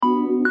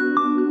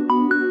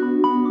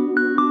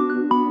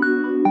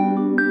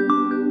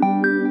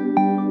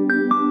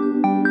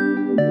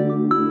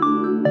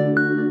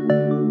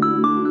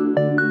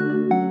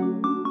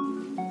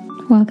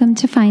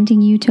Welcome to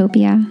Finding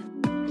Utopia,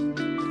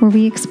 where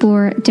we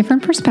explore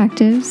different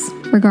perspectives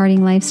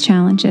regarding life's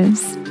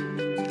challenges.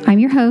 I'm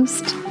your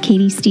host,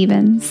 Katie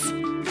Stevens,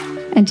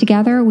 and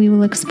together we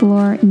will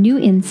explore new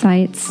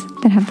insights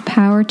that have the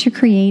power to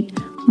create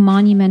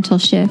monumental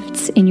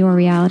shifts in your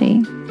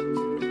reality.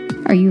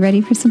 Are you ready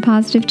for some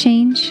positive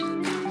change?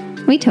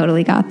 We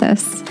totally got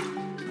this.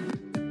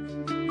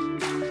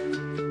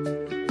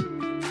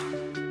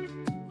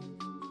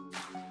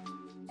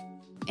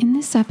 In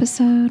this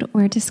episode,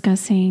 we're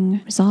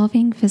discussing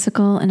resolving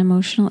physical and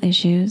emotional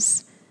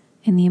issues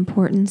and the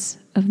importance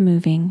of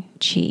moving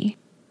chi.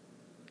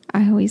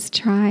 I always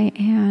try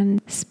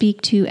and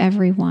speak to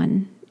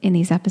everyone in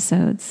these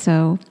episodes,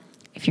 so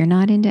if you're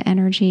not into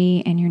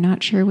energy and you're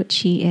not sure what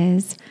chi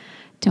is,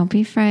 don't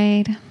be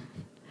afraid.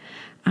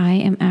 I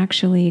am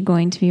actually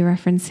going to be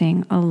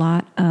referencing a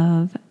lot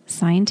of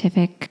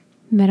scientific,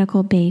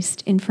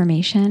 medical-based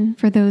information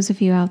for those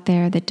of you out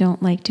there that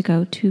don't like to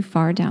go too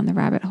far down the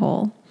rabbit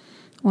hole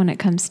when it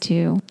comes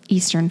to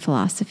Eastern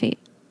philosophy.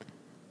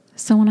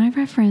 So when I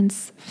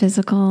reference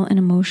physical and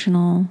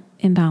emotional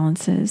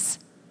imbalances,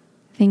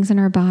 things in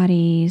our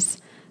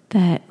bodies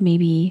that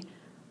maybe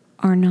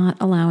are not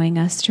allowing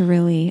us to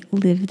really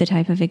live the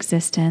type of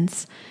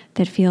existence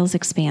that feels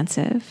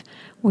expansive,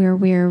 where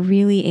we're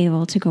really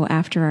able to go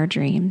after our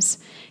dreams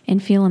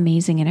and feel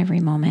amazing in every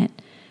moment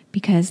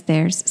because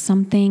there's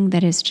something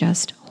that is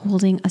just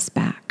holding us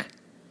back.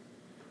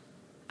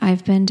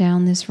 I've been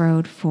down this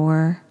road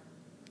for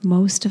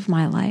most of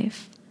my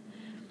life,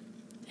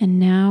 and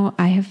now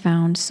I have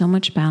found so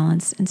much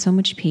balance and so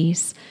much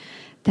peace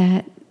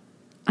that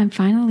I'm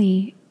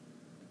finally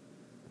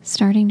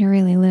starting to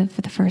really live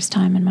for the first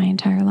time in my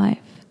entire life.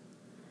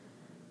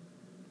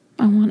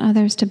 I want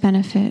others to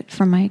benefit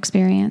from my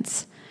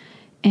experience.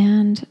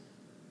 And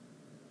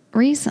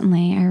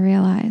recently I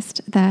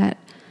realized that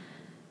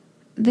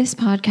this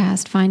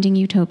podcast, Finding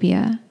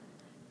Utopia,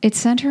 it's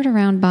centered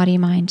around body,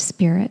 mind,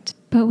 spirit,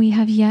 but we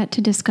have yet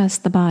to discuss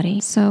the body.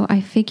 So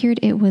I figured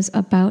it was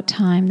about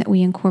time that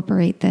we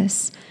incorporate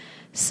this,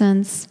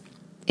 since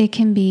it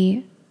can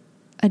be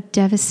a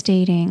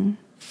devastating,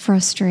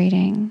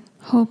 frustrating,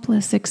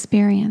 hopeless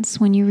experience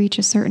when you reach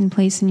a certain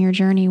place in your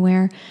journey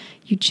where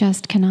you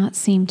just cannot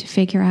seem to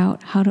figure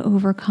out how to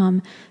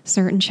overcome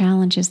certain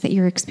challenges that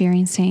you're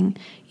experiencing,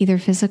 either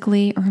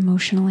physically or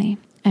emotionally.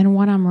 And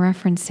what I'm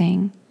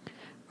referencing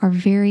are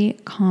very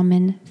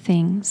common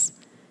things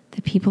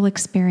that people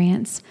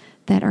experience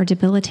that are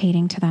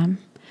debilitating to them,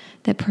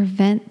 that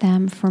prevent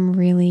them from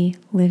really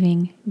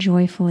living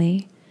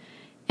joyfully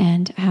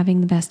and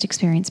having the best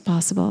experience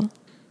possible.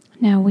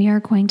 Now, we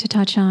are going to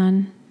touch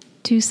on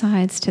two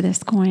sides to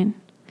this coin,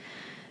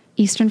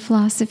 Eastern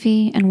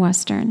philosophy and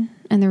Western.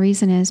 And the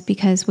reason is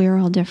because we are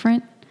all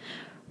different.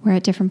 We're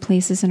at different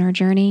places in our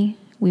journey.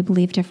 We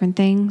believe different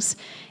things.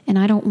 And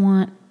I don't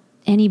want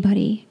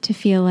anybody to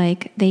feel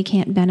like they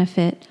can't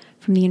benefit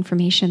from the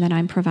information that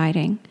I'm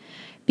providing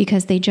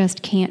because they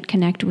just can't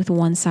connect with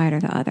one side or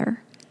the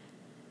other.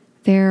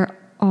 There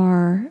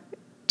are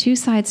two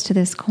sides to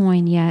this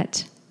coin,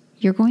 yet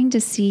you're going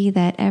to see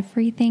that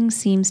everything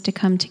seems to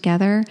come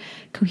together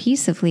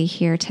cohesively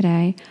here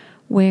today,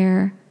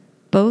 where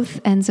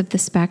both ends of the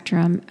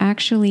spectrum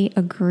actually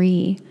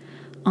agree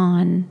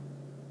on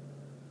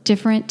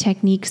different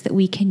techniques that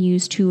we can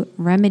use to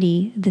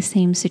remedy the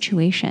same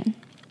situation.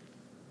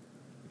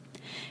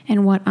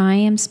 And what I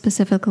am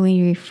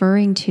specifically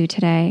referring to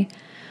today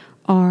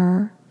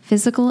are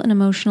physical and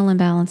emotional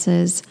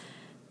imbalances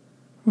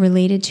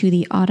related to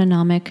the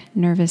autonomic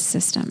nervous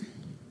system.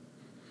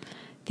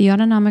 The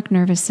autonomic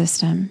nervous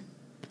system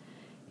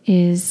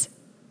is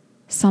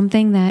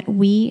something that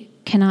we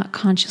cannot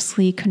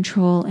consciously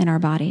control in our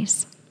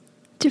bodies.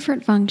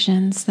 Different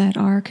functions that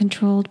are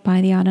controlled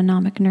by the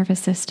autonomic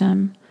nervous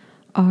system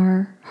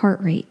are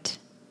heart rate,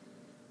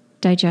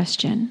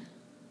 digestion,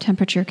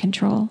 temperature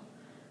control,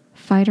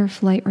 fight or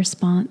flight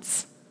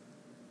response,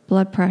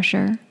 blood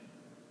pressure,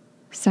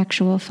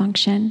 sexual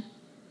function,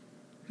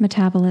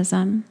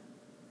 metabolism,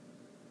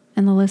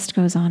 and the list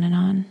goes on and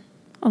on.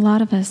 A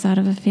lot of us, out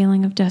of a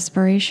feeling of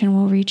desperation,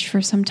 will reach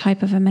for some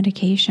type of a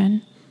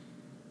medication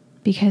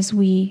because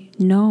we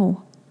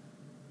know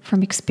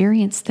from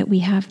experience that we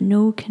have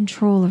no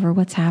control over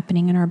what's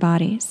happening in our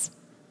bodies.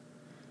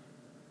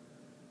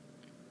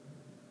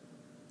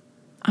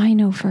 I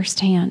know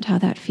firsthand how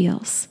that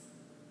feels.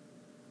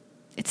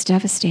 It's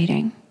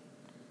devastating.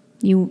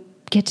 You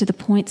get to the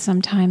point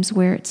sometimes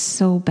where it's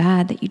so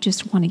bad that you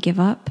just want to give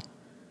up.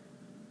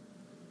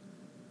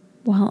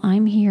 Well,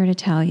 I'm here to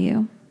tell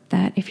you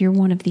that if you're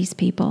one of these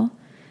people,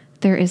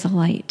 there is a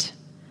light.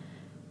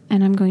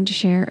 And I'm going to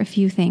share a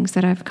few things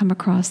that I've come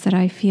across that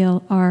I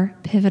feel are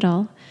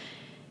pivotal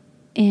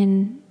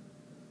in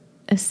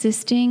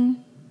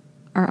assisting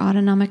our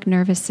autonomic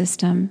nervous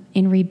system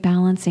in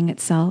rebalancing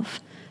itself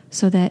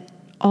so that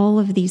all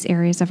of these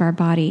areas of our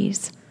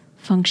bodies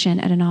function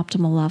at an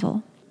optimal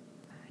level.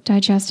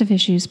 Digestive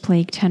issues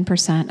plague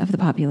 10% of the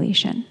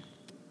population.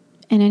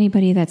 And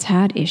anybody that's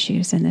had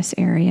issues in this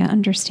area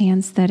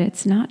understands that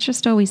it's not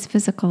just always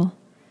physical.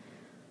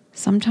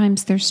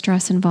 Sometimes there's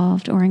stress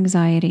involved or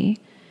anxiety.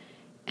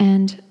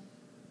 And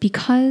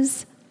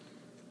because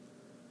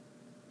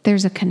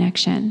there's a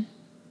connection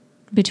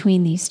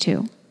between these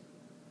two,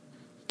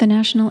 the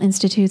National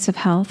Institutes of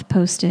Health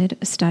posted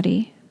a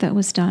study that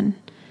was done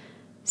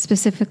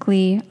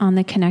specifically on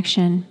the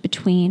connection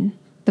between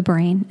the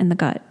brain and the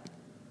gut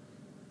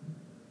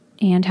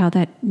and how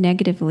that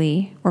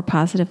negatively or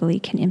positively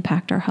can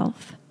impact our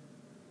health.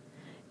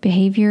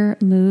 Behavior,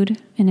 mood,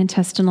 and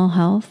intestinal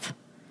health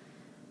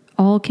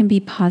all can be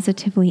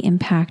positively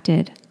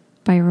impacted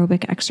by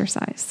aerobic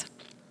exercise,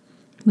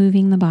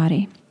 moving the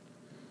body.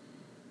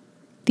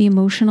 The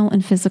emotional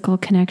and physical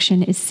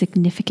connection is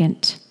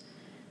significant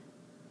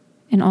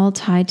and all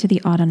tied to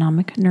the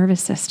autonomic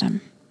nervous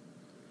system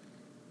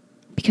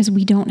because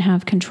we don't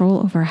have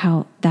control over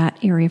how that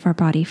area of our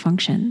body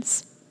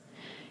functions.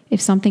 If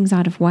something's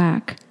out of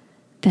whack,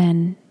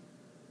 then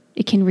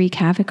it can wreak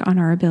havoc on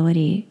our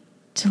ability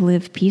to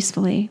live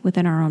peacefully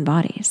within our own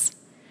bodies.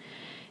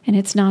 And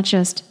it's not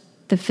just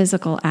the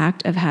physical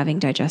act of having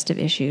digestive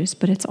issues,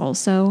 but it's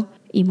also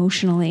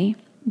emotionally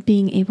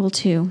being able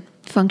to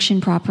function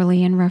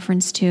properly in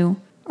reference to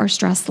our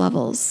stress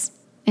levels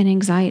and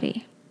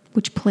anxiety,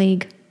 which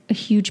plague a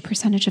huge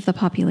percentage of the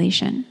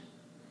population.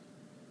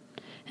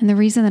 And the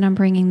reason that I'm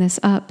bringing this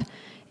up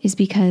is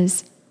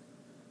because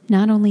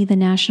not only the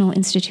National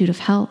Institute of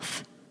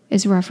Health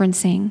is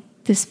referencing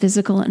this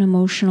physical and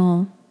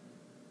emotional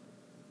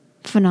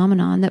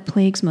phenomenon that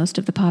plagues most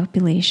of the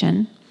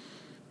population,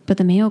 but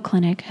the Mayo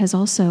Clinic has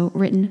also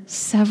written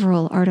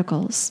several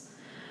articles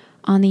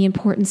on the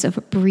importance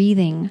of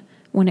breathing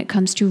when it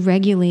comes to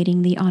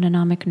regulating the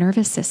autonomic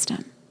nervous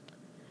system.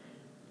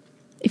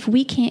 If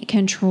we can't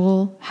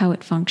control how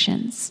it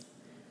functions,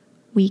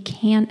 we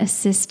can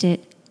assist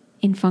it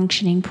in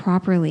functioning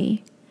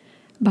properly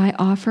by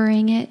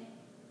offering it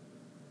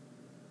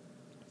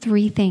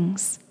 3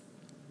 things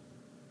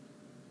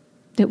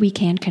that we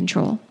can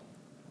control.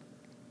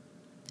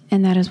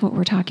 And that is what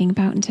we're talking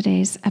about in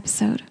today's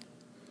episode.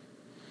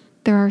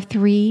 There are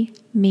 3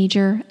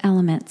 major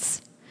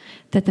elements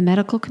that the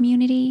medical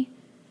community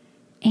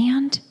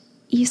and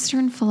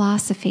Eastern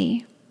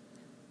philosophy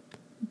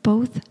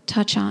both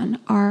touch on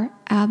are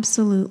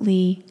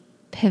absolutely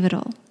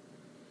pivotal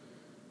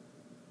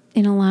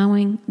in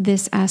allowing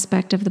this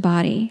aspect of the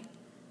body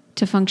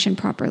to function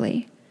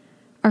properly.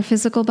 Our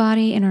physical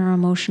body and our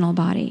emotional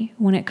body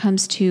when it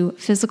comes to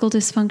physical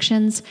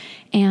dysfunctions.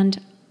 And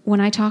when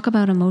I talk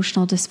about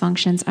emotional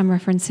dysfunctions, I'm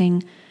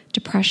referencing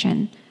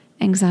depression,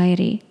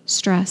 anxiety,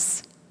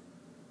 stress,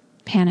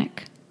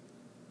 panic,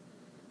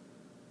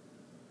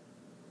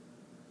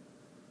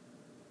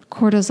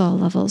 cortisol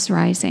levels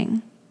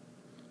rising,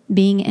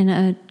 being in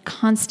a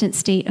constant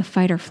state of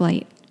fight or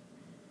flight.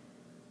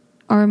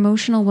 Our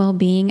emotional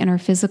well-being and our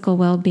physical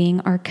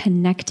well-being are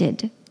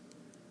connected.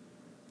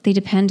 They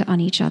depend on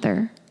each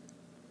other,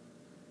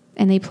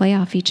 and they play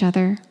off each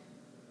other,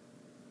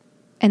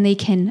 and they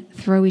can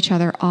throw each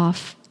other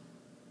off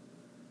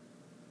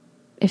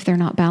if they're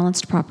not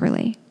balanced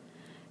properly.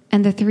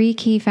 And the 3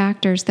 key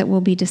factors that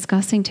we'll be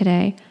discussing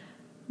today,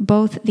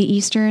 both the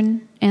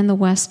Eastern and the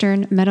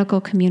Western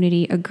medical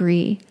community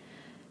agree,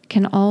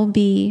 can all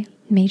be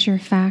major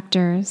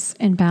factors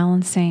in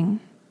balancing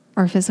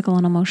our physical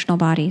and emotional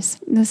bodies.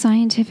 The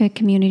scientific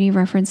community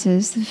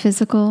references the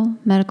physical,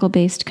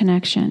 medical-based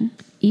connection.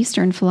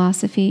 Eastern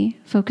philosophy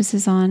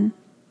focuses on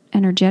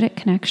energetic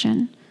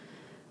connection,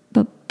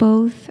 but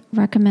both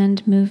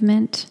recommend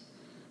movement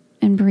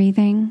and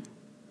breathing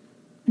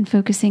and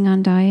focusing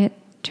on diet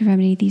to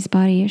remedy these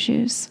body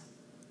issues.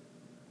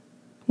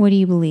 What do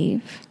you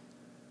believe?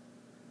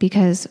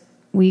 Because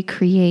we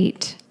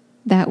create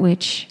that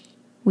which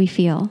we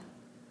feel.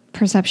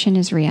 Perception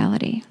is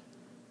reality.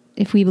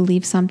 If we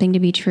believe something to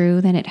be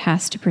true, then it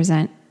has to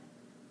present.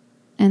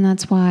 And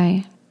that's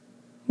why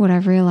what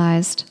I've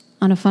realized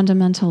on a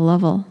fundamental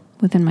level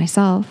within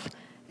myself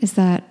is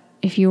that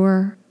if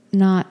you're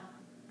not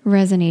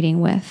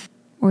resonating with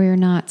or you're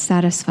not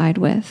satisfied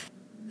with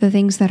the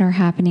things that are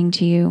happening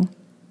to you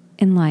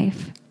in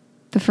life,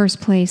 the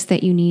first place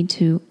that you need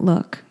to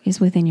look is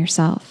within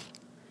yourself,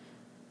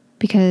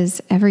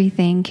 because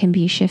everything can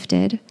be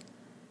shifted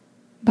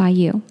by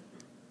you.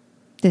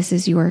 This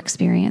is your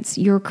experience.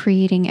 You're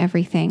creating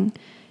everything,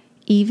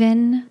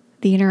 even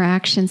the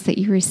interactions that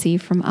you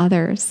receive from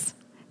others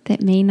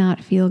that may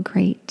not feel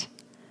great.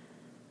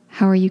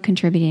 How are you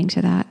contributing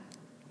to that?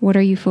 What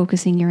are you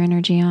focusing your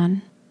energy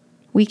on?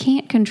 We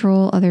can't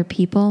control other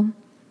people,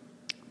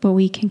 but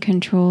we can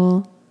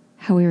control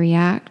how we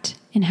react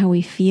and how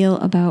we feel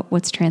about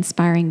what's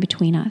transpiring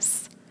between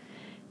us.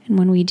 And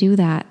when we do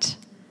that,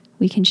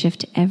 we can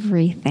shift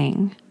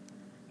everything,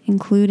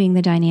 including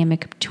the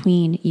dynamic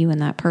between you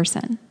and that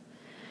person.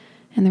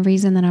 And the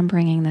reason that I'm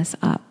bringing this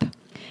up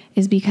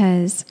is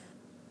because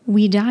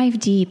we dive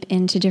deep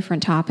into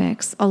different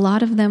topics, a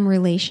lot of them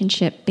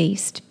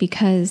relationship-based,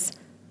 because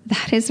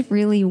that is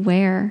really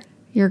where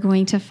you're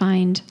going to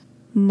find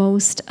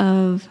most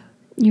of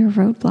your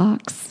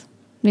roadblocks,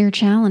 your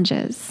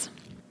challenges,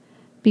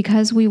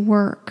 because we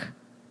work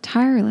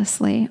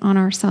tirelessly on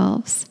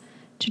ourselves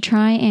to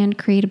try and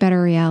create a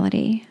better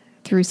reality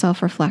through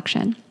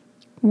self-reflection.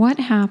 What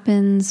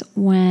happens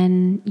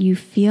when you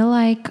feel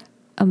like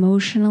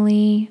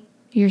emotionally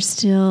you're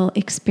still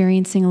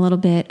experiencing a little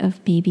bit of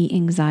maybe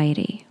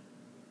anxiety,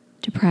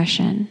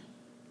 depression,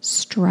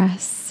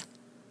 stress,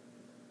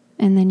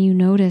 and then you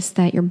notice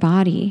that your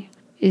body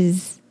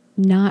is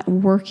not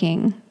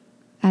working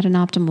at an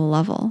optimal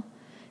level?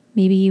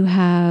 Maybe you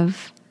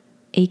have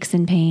aches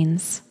and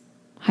pains,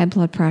 high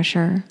blood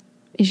pressure,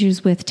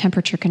 issues with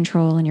temperature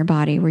control in your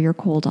body where you're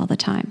cold all the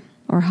time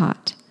or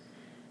hot,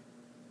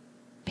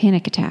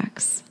 panic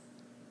attacks,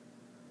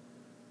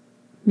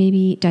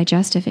 maybe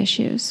digestive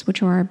issues,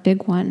 which are a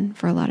big one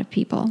for a lot of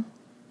people.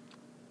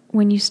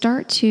 When you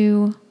start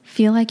to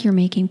feel like you're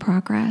making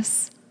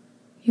progress,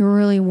 you're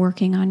really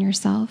working on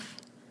yourself,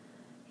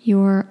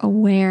 you're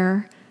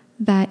aware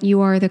that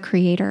you are the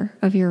creator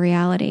of your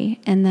reality,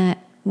 and that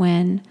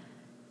when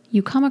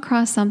you come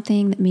across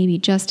something that maybe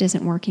just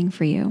isn't working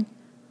for you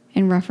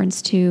in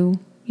reference to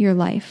your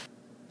life,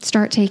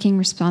 start taking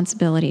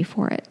responsibility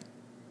for it.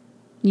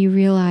 You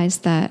realize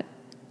that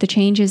the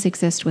changes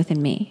exist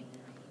within me,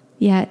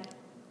 yet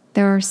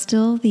there are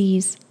still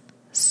these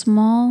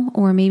small,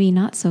 or maybe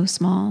not so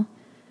small,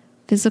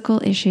 physical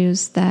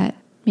issues that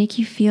make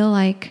you feel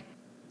like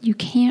you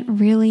can't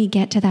really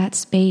get to that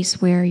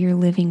space where you're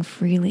living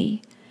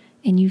freely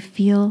and you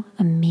feel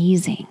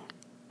amazing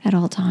at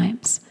all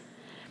times.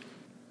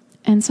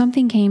 And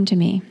something came to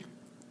me,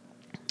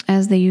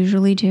 as they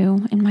usually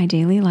do in my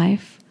daily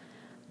life,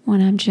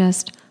 when I'm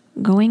just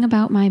going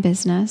about my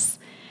business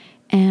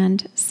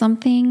and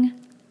something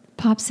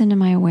pops into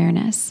my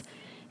awareness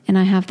and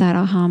I have that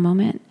aha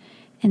moment.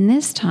 And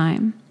this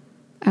time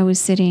I was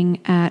sitting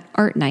at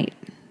art night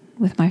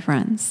with my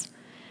friends,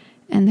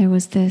 and there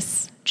was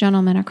this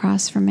gentleman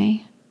across from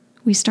me.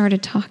 We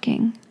started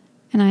talking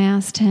and I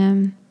asked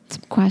him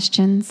some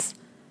questions,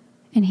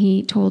 and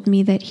he told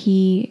me that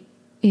he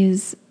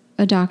is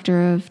a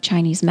doctor of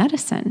Chinese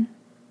medicine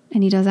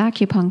and he does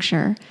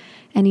acupuncture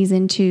and he's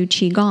into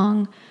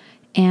Qigong.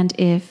 And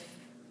if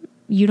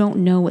you don't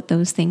know what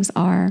those things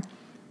are,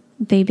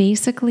 they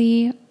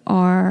basically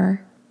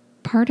are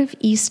part of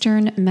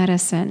Eastern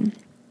medicine.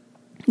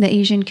 The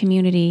Asian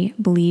community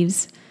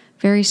believes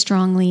very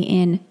strongly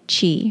in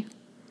Qi.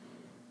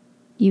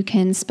 You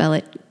can spell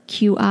it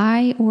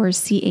Qi or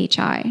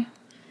Chi,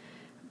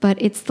 but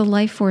it's the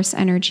life force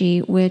energy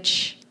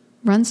which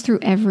runs through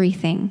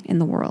everything in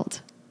the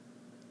world.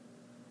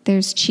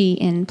 There's Qi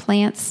in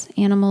plants,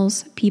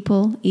 animals,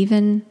 people,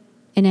 even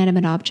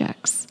inanimate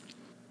objects.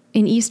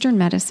 In Eastern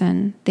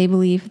medicine, they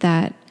believe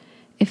that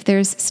if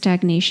there's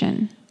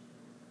stagnation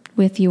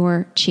with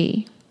your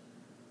Qi,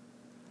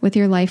 with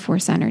your life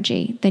force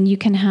energy, then you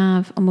can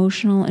have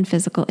emotional and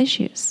physical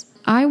issues.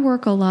 I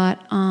work a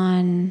lot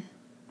on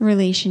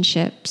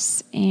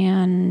relationships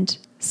and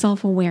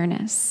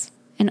self-awareness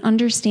and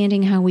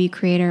understanding how we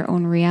create our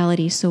own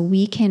reality so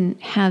we can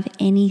have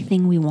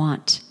anything we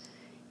want,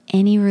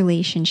 any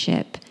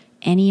relationship,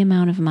 any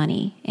amount of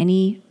money,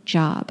 any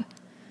job.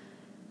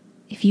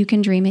 If you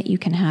can dream it, you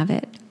can have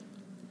it.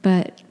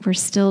 But we're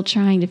still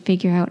trying to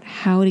figure out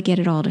how to get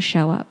it all to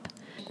show up.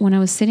 When I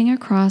was sitting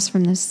across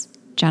from this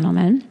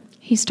gentleman,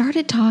 he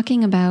started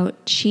talking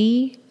about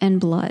Qi and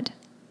blood,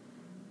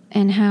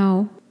 and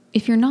how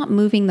if you're not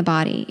moving the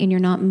body and you're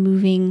not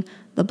moving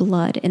the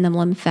blood in the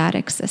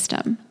lymphatic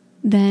system,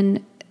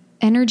 then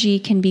energy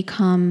can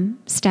become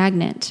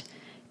stagnant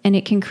and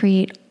it can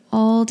create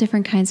all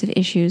different kinds of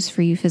issues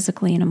for you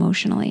physically and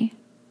emotionally.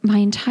 My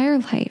entire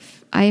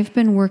life, I've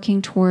been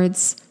working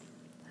towards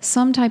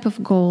some type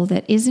of goal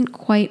that isn't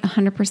quite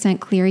 100%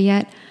 clear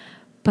yet,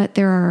 but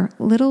there are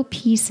little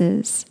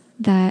pieces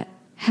that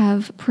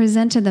have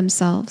presented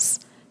themselves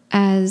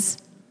as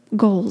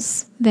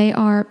goals. They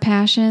are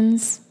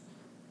passions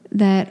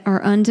that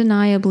are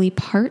undeniably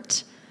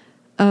part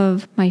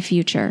of my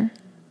future,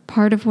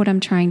 part of what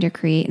I'm trying to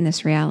create in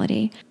this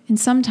reality. And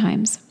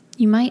sometimes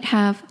you might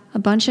have a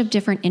bunch of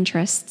different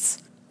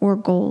interests or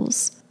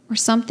goals or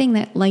something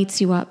that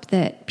lights you up,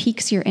 that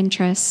piques your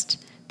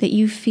interest, that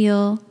you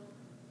feel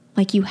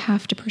like you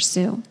have to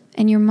pursue.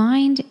 And your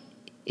mind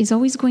is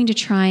always going to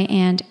try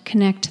and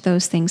connect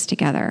those things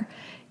together.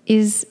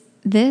 Is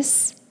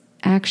this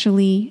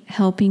actually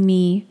helping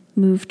me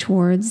move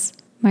towards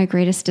my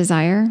greatest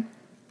desire?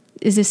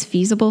 Is this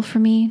feasible for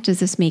me? Does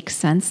this make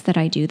sense that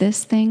I do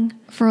this thing?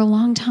 For a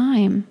long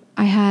time,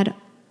 I had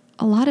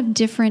a lot of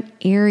different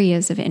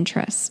areas of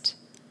interest.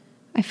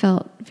 I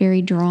felt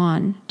very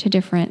drawn to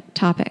different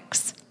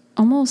topics,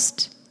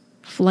 almost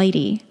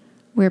flighty,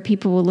 where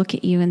people will look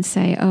at you and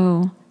say,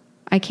 oh,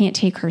 I can't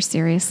take her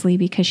seriously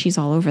because she's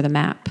all over the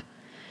map.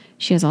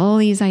 She has all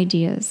these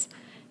ideas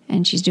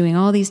and she's doing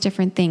all these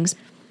different things,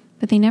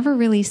 but they never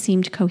really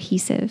seemed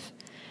cohesive.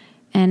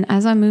 And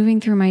as I'm moving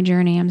through my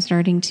journey, I'm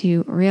starting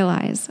to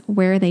realize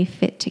where they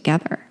fit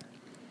together.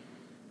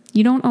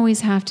 You don't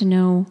always have to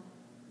know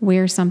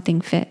where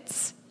something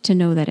fits to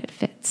know that it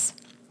fits.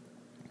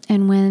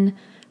 And when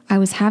I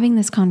was having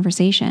this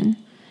conversation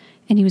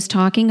and he was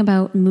talking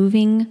about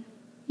moving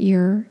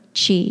your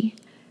Qi,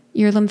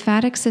 your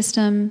lymphatic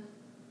system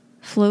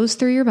flows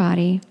through your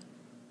body,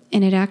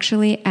 and it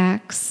actually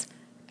acts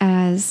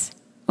as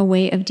a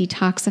way of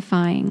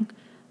detoxifying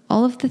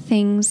all of the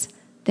things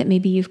that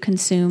maybe you've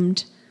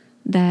consumed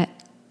that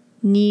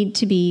need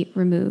to be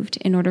removed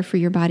in order for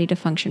your body to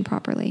function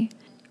properly.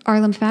 Our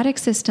lymphatic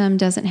system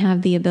doesn't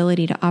have the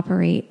ability to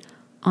operate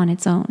on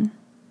its own.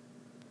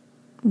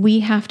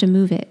 We have to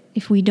move it.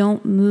 If we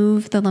don't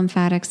move the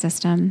lymphatic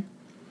system,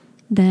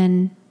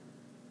 then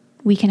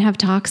we can have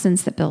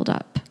toxins that build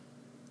up.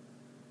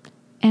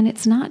 And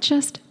it's not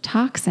just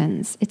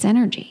toxins, it's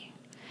energy.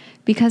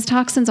 Because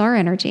toxins are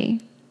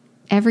energy.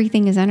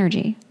 Everything is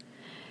energy.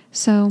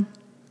 So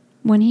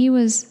when he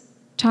was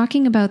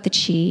talking about the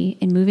chi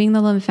and moving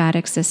the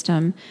lymphatic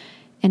system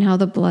and how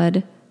the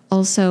blood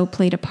also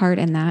played a part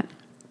in that,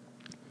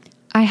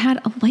 I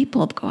had a light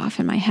bulb go off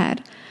in my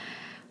head.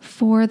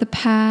 For the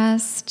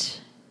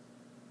past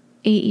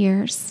 8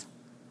 years,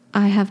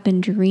 I have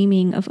been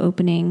dreaming of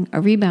opening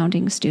a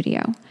rebounding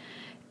studio.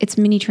 It's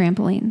mini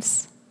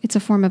trampolines. It's a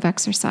form of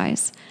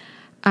exercise.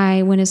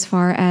 I went as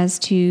far as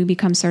to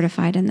become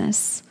certified in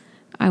this.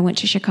 I went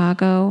to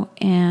Chicago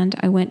and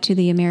I went to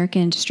the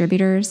American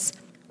distributors.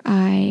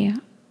 I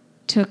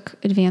took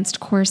advanced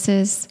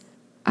courses.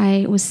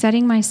 I was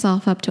setting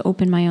myself up to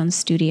open my own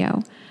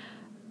studio.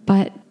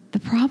 But the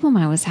problem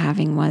I was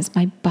having was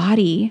my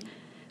body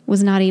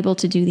was not able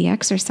to do the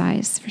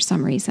exercise for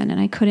some reason, and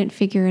I couldn't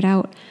figure it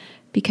out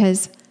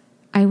because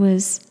I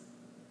was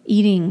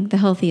eating the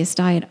healthiest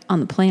diet on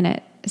the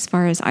planet as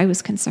far as I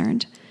was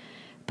concerned.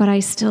 But I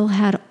still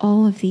had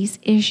all of these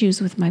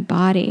issues with my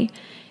body,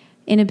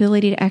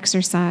 inability to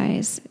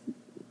exercise,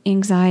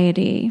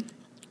 anxiety,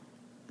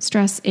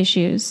 stress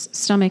issues,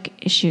 stomach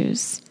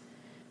issues.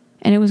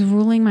 And it was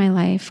ruling my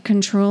life,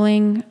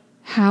 controlling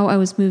how I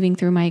was moving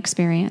through my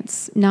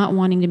experience, not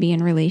wanting to be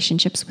in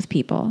relationships with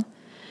people,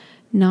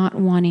 not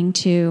wanting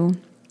to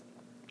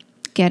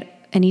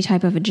get any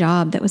type of a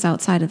job that was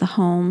outside of the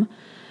home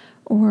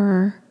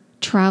or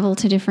travel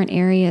to different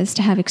areas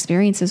to have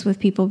experiences with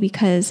people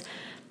because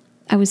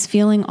I was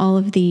feeling all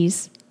of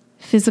these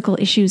physical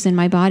issues in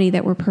my body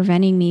that were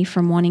preventing me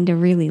from wanting to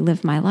really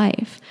live my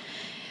life.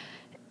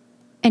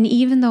 And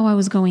even though I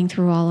was going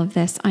through all of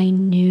this, I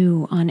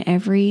knew on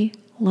every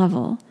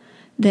level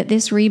that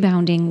this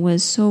rebounding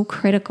was so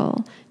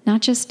critical,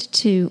 not just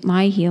to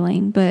my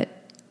healing, but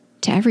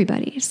to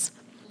everybody's.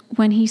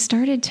 When he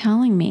started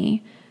telling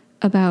me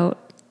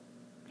about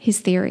his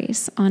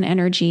theories on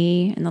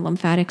energy and the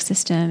lymphatic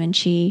system and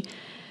chi,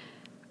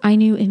 I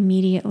knew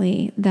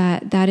immediately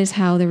that that is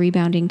how the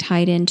rebounding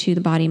tied into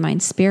the body,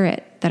 mind,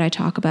 spirit that I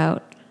talk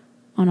about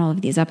on all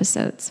of these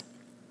episodes.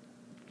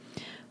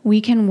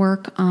 We can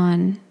work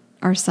on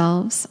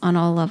ourselves on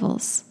all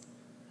levels,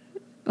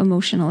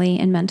 emotionally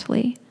and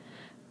mentally.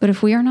 But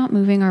if we are not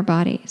moving our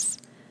bodies,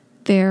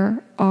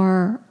 there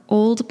are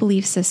old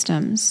belief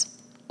systems,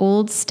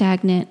 old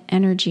stagnant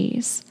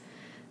energies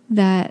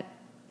that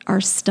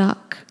are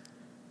stuck,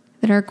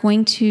 that are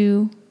going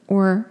to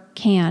or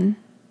can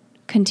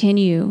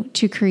continue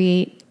to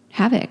create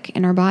havoc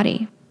in our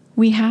body.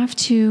 We have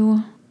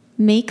to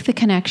make the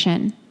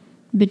connection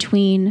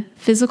between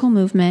physical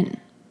movement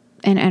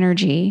and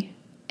energy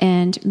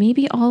and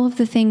maybe all of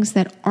the things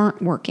that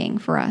aren't working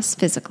for us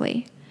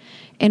physically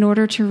in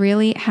order to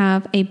really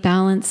have a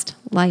balanced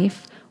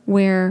life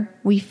where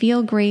we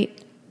feel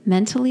great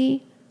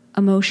mentally,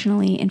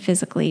 emotionally, and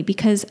physically,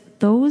 because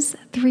those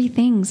three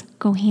things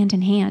go hand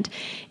in hand.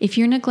 If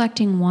you're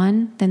neglecting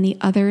one, then the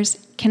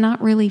others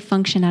cannot really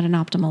function at an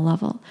optimal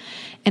level.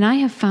 And I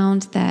have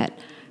found that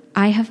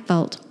I have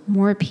felt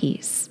more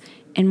peace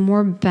and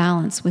more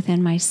balance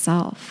within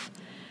myself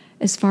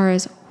as far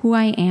as who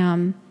I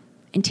am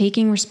and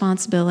taking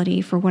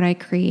responsibility for what I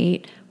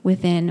create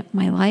within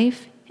my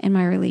life and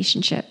my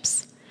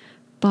relationships.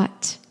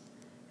 But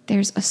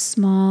there's a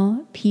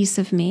small piece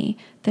of me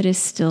that is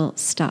still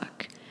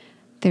stuck.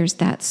 There's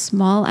that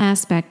small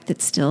aspect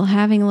that's still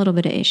having a little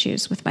bit of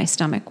issues with my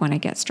stomach when I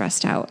get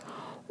stressed out,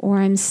 or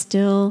I'm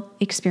still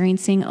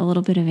experiencing a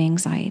little bit of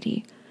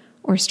anxiety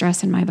or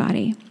stress in my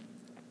body.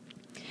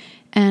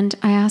 And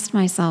I asked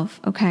myself,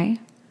 okay,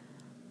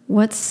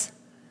 what's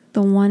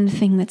the one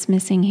thing that's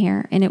missing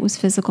here? And it was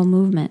physical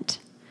movement.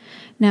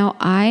 Now,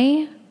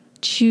 I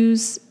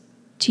choose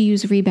to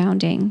use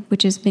rebounding,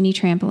 which is mini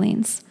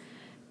trampolines,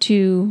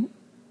 to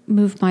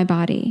move my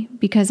body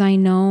because I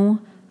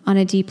know on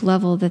a deep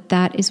level that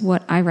that is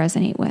what I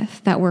resonate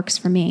with. That works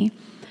for me.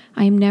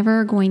 I am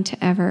never going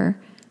to ever,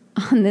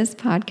 on this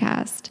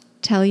podcast,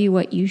 tell you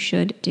what you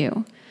should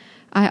do.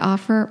 I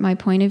offer my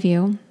point of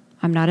view.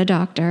 I'm not a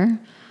doctor.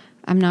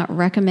 I'm not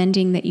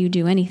recommending that you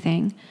do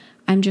anything.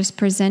 I'm just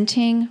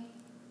presenting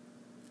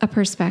a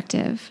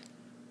perspective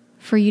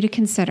for you to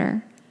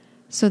consider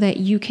so that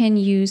you can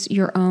use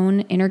your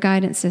own inner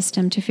guidance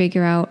system to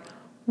figure out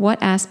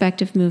what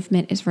aspect of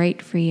movement is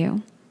right for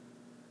you.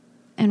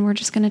 And we're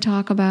just going to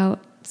talk about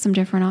some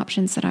different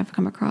options that I've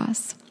come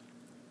across.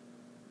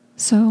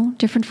 So,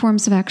 different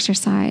forms of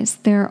exercise.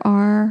 There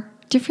are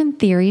different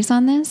theories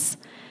on this.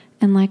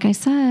 And like I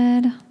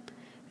said,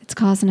 It's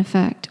cause and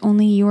effect.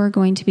 Only you are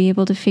going to be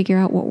able to figure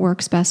out what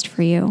works best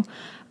for you.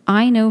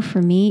 I know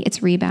for me,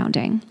 it's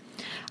rebounding.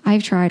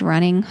 I've tried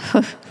running.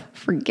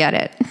 Forget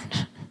it.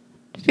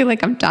 I feel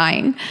like I'm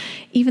dying.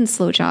 Even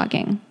slow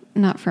jogging,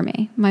 not for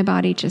me. My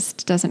body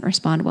just doesn't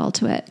respond well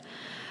to it.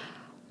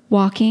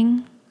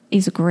 Walking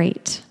is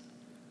great.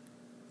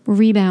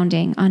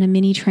 Rebounding on a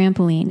mini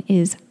trampoline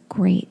is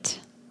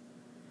great.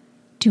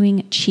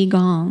 Doing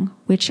qigong,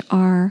 which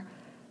are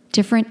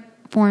different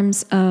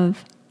forms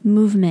of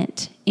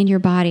movement in your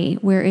body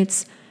where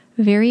it's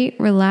very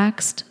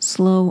relaxed,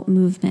 slow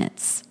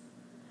movements.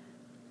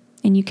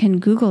 And you can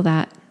Google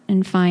that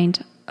and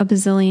find a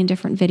bazillion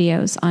different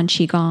videos on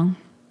qigong.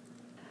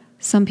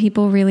 Some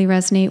people really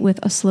resonate with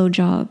a slow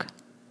jog.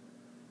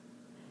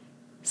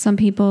 Some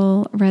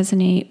people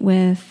resonate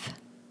with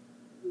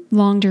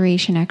long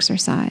duration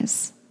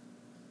exercise,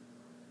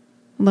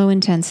 low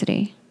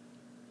intensity.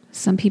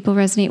 Some people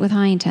resonate with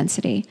high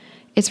intensity.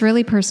 It's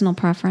really personal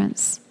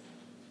preference.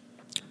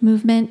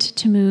 Movement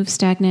to move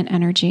stagnant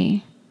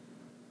energy.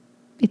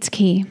 It's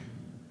key.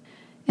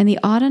 And the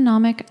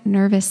autonomic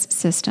nervous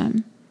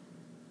system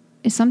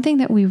is something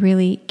that we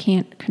really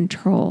can't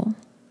control.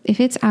 If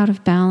it's out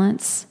of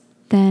balance,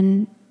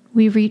 then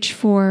we reach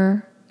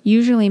for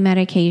usually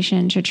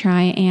medication to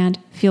try and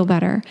feel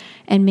better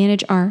and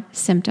manage our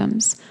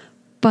symptoms.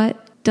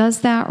 But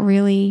does that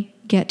really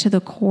get to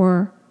the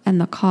core and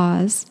the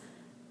cause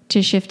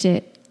to shift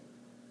it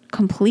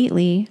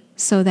completely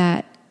so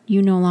that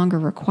you no longer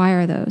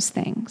require those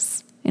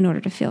things in order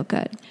to feel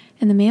good?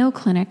 And the Mayo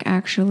Clinic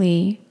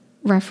actually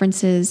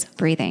references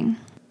breathing.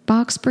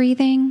 Box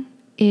breathing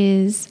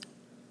is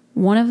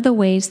one of the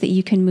ways that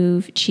you can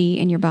move chi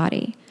in your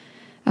body.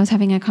 I was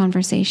having a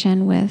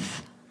conversation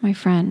with my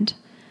friend,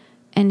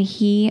 and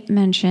he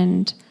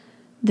mentioned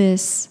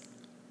this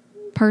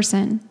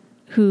person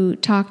who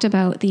talked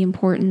about the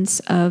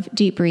importance of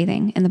deep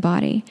breathing in the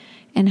body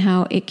and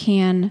how it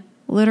can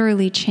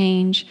literally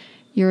change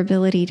your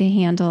ability to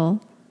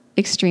handle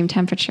extreme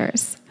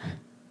temperatures,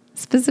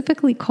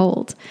 specifically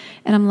cold.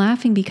 And I'm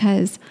laughing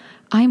because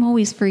I'm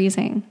always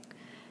freezing.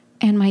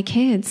 And my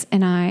kids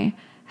and I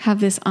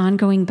have this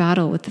ongoing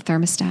battle with the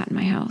thermostat in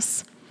my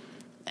house.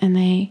 And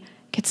they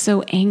get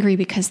so angry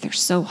because they're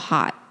so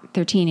hot.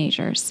 They're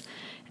teenagers.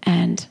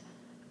 And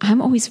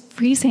I'm always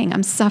freezing.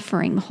 I'm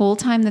suffering the whole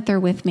time that they're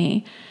with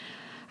me.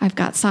 I've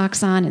got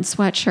socks on and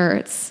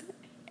sweatshirts.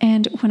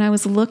 And when I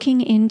was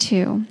looking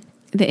into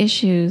the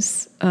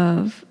issues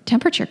of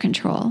temperature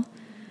control,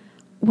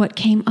 what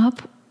came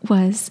up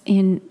was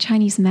in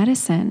Chinese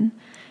medicine,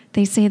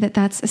 they say that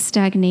that's a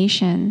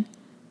stagnation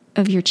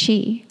of your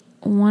qi.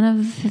 One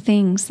of the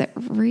things that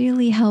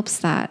really helps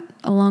that,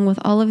 along with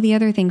all of the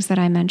other things that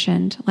I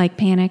mentioned, like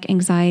panic,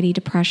 anxiety,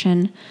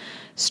 depression,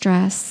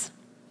 stress,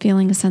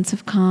 feeling a sense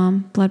of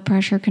calm, blood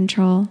pressure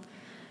control,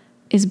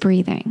 is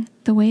breathing.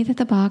 The way that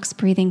the box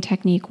breathing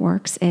technique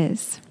works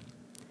is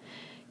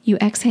you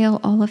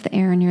exhale all of the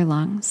air in your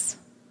lungs.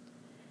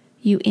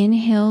 You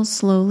inhale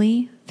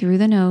slowly through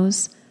the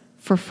nose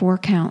for 4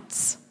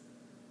 counts.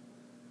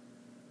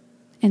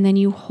 And then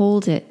you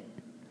hold it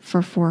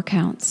for 4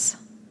 counts.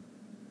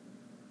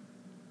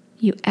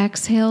 You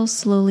exhale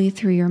slowly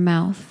through your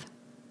mouth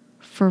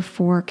for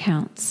 4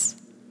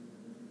 counts.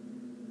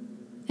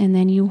 And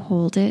then you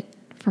hold it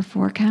for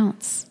 4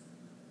 counts.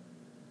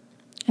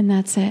 And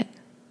that's it.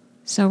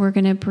 So we're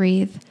going to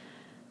breathe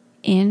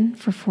in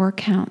for 4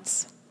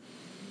 counts.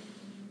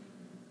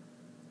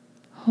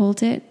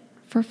 Hold it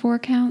for 4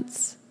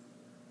 counts.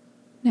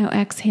 Now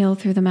exhale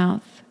through the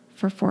mouth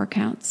for 4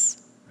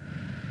 counts.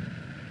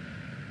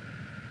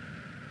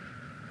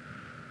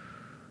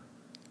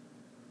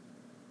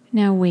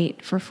 Now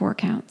wait for 4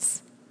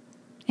 counts.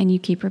 And you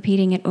keep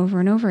repeating it over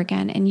and over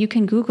again. And you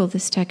can Google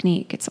this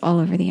technique. It's all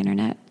over the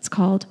internet. It's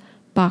called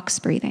box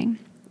breathing.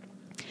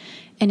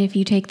 And if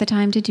you take the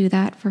time to do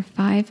that for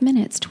 5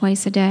 minutes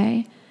twice a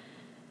day,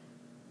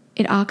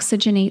 it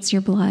oxygenates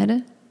your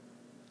blood.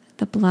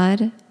 The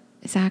blood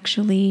is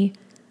actually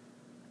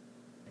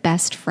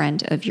best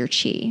friend of your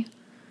qi.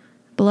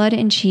 Blood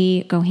and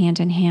qi go hand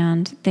in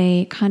hand.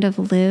 They kind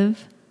of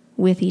live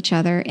with each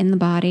other in the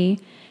body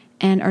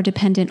and are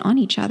dependent on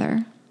each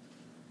other.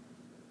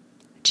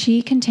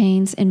 Qi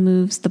contains and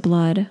moves the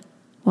blood,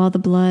 while the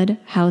blood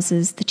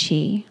houses the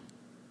qi.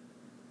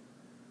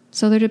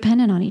 So they're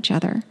dependent on each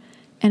other.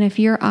 And if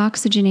you're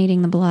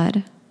oxygenating the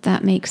blood,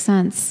 that makes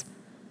sense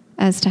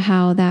as to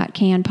how that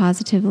can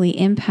positively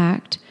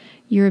impact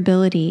your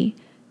ability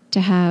to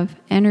have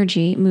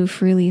energy move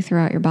freely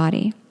throughout your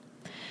body.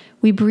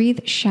 We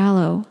breathe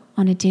shallow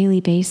on a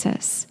daily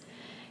basis,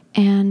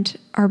 and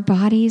our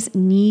bodies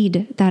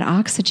need that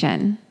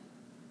oxygen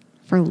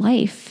for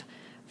life,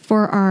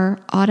 for our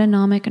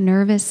autonomic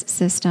nervous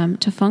system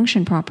to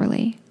function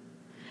properly.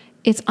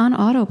 It's on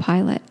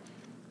autopilot,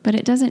 but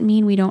it doesn't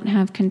mean we don't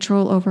have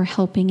control over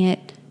helping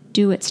it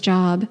do its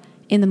job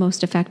in the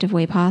most effective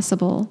way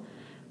possible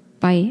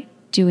by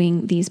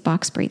doing these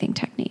box breathing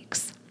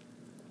techniques.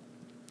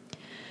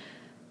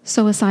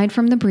 So aside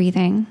from the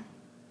breathing,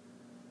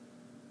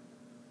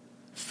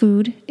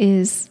 food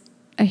is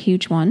a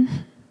huge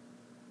one.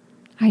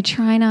 I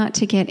try not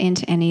to get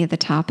into any of the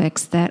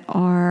topics that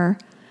are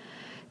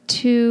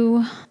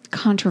too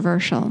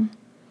controversial.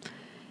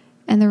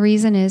 And the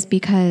reason is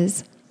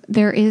because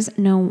there is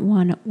no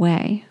one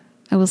way.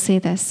 I will say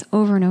this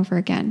over and over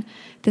again.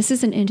 This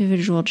is an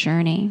individual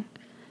journey.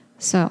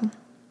 So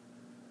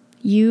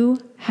you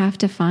have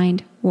to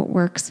find what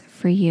works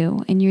for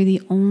you, and you're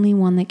the only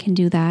one that can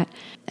do that.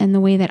 And the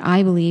way that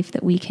I believe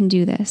that we can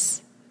do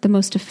this, the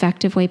most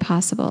effective way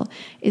possible,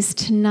 is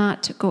to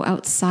not go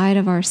outside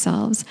of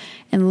ourselves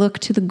and look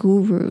to the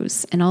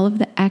gurus and all of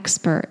the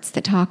experts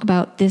that talk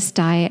about this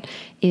diet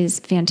is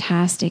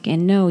fantastic.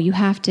 And no, you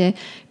have to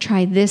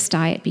try this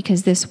diet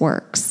because this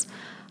works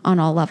on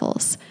all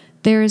levels.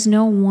 There is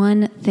no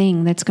one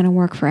thing that's going to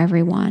work for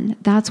everyone.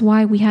 That's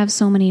why we have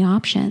so many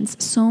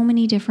options, so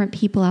many different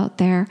people out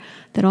there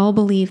that all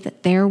believe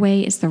that their way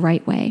is the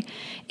right way.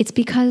 It's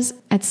because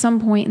at some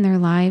point in their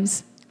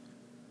lives,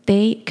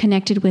 they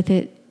connected with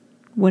it,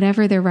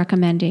 whatever they're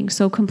recommending,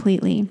 so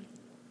completely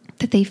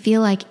that they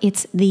feel like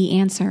it's the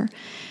answer.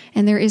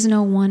 And there is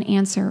no one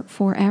answer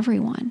for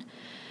everyone.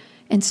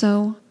 And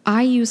so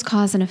I use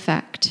cause and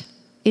effect.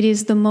 It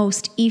is the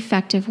most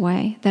effective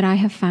way that I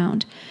have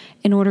found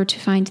in order to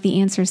find the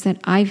answers that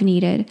I've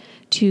needed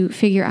to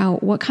figure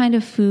out what kind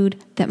of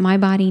food that my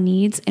body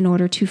needs in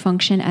order to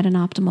function at an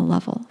optimal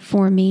level.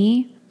 For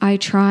me, I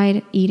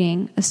tried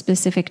eating a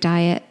specific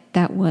diet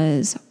that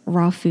was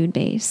raw food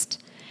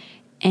based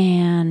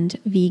and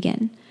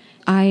vegan.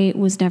 I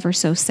was never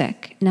so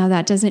sick. Now,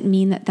 that doesn't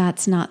mean that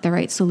that's not the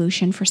right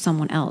solution for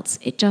someone else.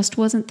 It just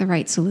wasn't the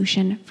right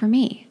solution for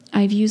me.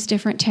 I've used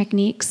different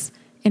techniques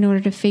in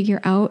order to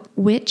figure out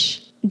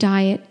which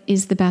diet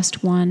is the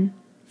best one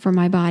for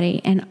my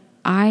body. And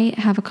I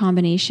have a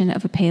combination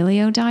of a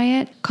paleo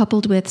diet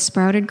coupled with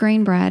sprouted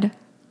grain bread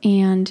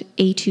and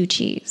A2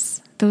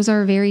 cheese. Those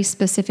are very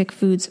specific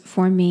foods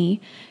for me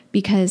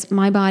because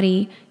my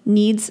body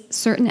needs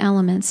certain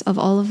elements of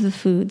all of the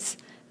foods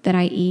that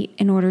I eat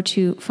in order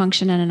to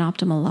function at an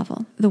optimal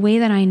level. The way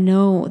that I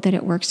know that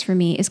it works for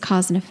me is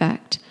cause and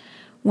effect.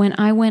 When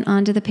I went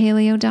onto the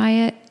paleo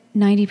diet,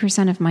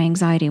 90% of my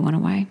anxiety went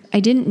away. I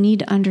didn't need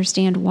to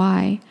understand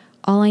why.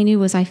 All I knew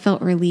was I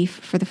felt relief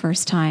for the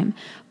first time.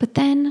 But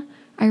then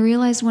I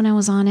realized when I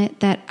was on it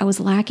that I was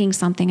lacking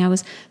something. I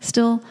was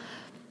still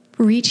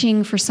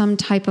reaching for some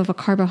type of a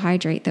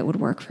carbohydrate that would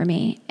work for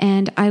me.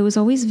 And I was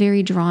always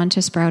very drawn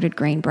to sprouted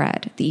grain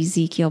bread, the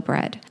Ezekiel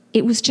bread.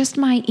 It was just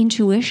my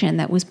intuition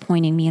that was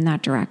pointing me in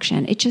that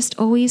direction. It just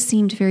always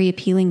seemed very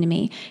appealing to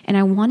me. And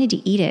I wanted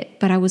to eat it,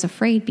 but I was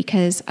afraid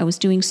because I was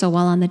doing so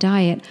well on the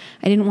diet.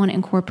 I didn't want to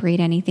incorporate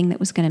anything that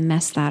was going to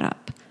mess that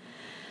up.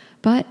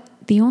 But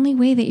the only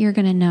way that you're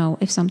going to know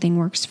if something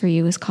works for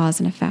you is cause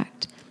and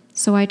effect.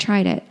 So I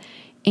tried it.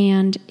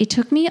 And it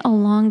took me a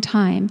long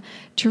time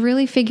to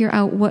really figure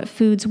out what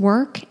foods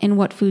work and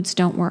what foods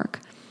don't work.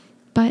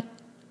 But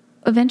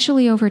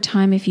eventually over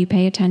time, if you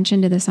pay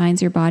attention to the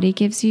signs your body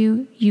gives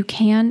you, you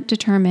can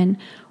determine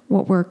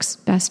what works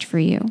best for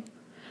you.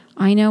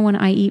 I know when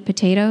I eat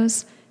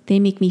potatoes, they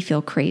make me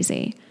feel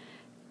crazy,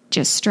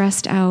 just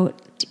stressed out,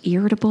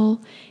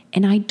 irritable,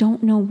 and I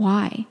don't know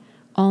why.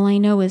 All I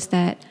know is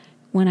that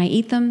when I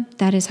eat them,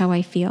 that is how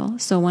I feel.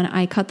 So when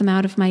I cut them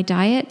out of my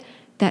diet,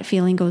 that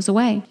feeling goes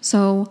away.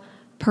 So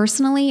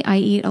personally, I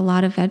eat a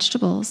lot of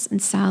vegetables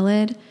and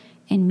salad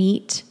and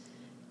meat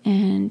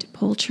and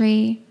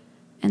poultry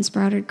and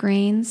sprouted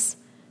grains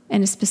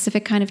and a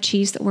specific kind of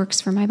cheese that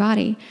works for my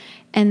body.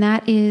 And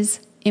that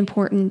is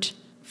important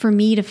for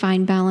me to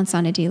find balance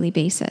on a daily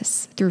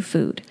basis through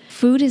food.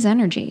 Food is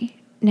energy.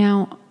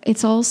 Now,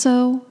 it's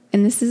also,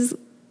 and this is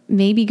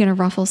maybe going to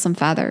ruffle some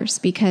feathers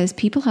because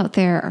people out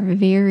there are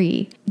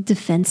very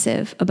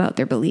defensive about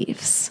their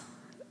beliefs.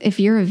 If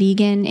you're a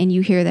vegan and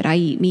you hear that I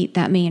eat meat,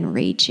 that may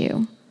enrage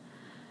you.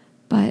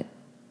 But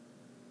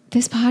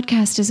this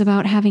podcast is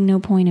about having no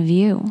point of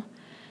view.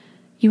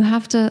 You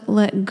have to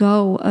let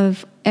go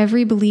of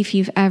every belief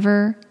you've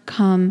ever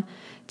come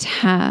to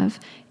have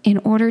in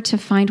order to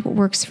find what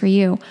works for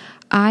you.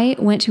 I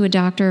went to a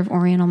doctor of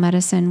Oriental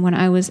medicine when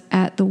I was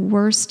at the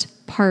worst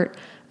part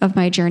of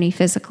my journey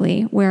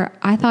physically, where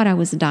I thought I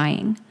was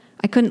dying.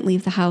 I couldn't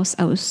leave the house.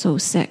 I was so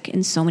sick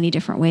in so many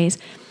different ways.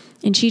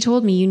 And she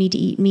told me, you need to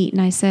eat meat.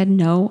 And I said,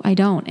 no, I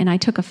don't. And I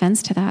took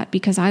offense to that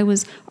because I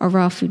was a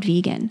raw food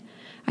vegan.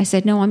 I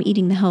said, no, I'm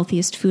eating the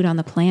healthiest food on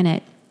the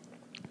planet.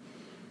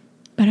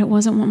 But it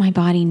wasn't what my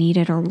body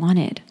needed or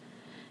wanted.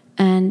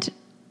 And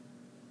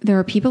there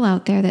are people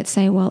out there that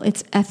say, well,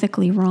 it's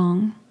ethically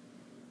wrong.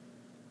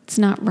 It's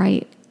not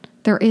right.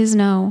 There is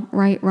no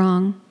right,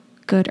 wrong,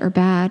 good or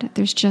bad.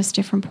 There's just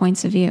different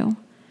points of view.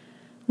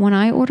 When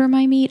I order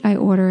my meat, I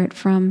order it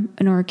from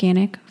an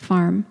organic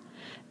farm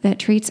that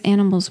treats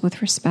animals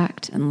with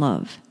respect and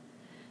love,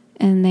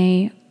 and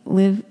they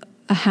live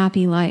a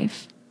happy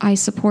life. I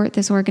support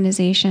this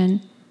organization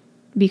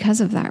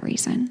because of that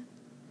reason.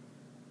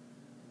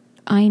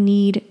 I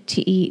need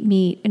to eat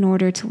meat in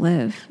order to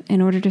live,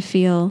 in order to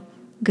feel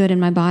good in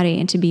my body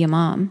and to be a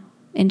mom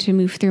and to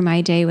move through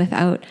my day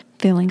without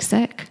feeling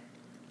sick.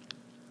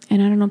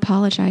 And I don't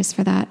apologize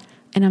for that.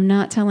 And I'm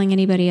not telling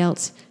anybody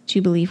else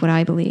to believe what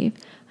I believe.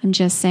 I'm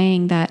just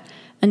saying that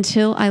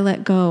until I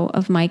let go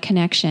of my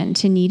connection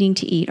to needing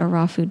to eat a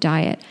raw food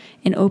diet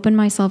and open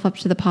myself up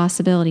to the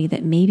possibility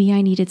that maybe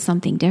I needed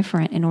something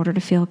different in order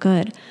to feel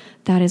good,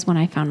 that is when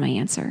I found my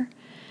answer.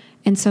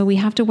 And so we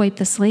have to wipe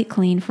the slate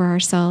clean for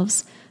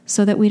ourselves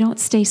so that we don't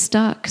stay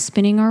stuck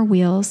spinning our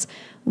wheels,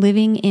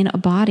 living in a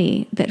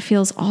body that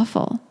feels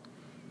awful.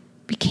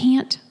 We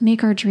can't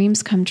make our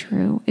dreams come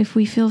true if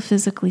we feel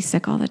physically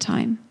sick all the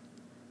time.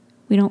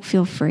 We don't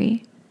feel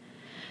free.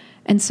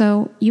 And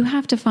so you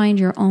have to find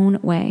your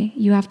own way.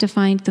 You have to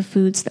find the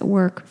foods that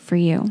work for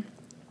you,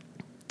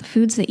 the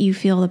foods that you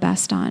feel the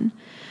best on,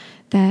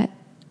 that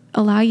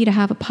allow you to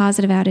have a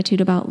positive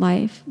attitude about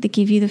life, that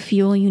give you the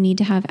fuel you need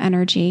to have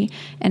energy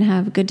and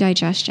have good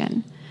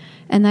digestion.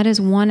 And that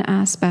is one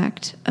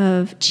aspect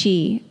of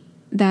qi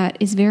that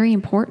is very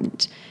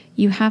important.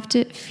 You have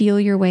to feel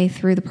your way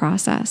through the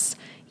process,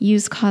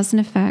 use cause and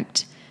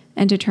effect,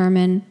 and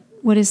determine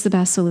what is the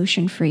best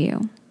solution for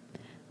you.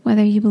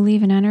 Whether you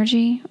believe in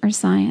energy or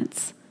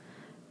science,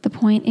 the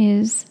point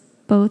is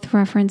both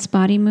reference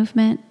body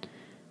movement,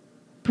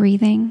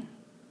 breathing,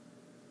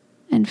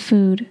 and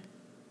food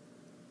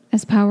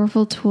as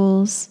powerful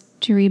tools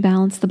to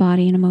rebalance the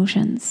body and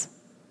emotions.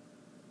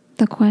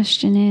 The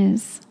question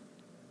is,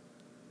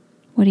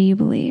 what do you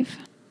believe?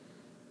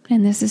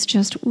 And this is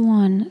just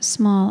one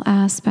small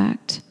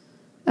aspect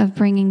of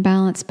bringing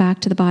balance back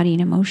to the body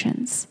and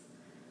emotions.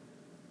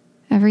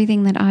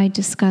 Everything that I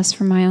discuss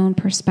from my own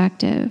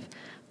perspective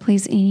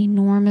plays an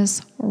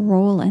enormous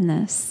role in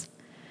this.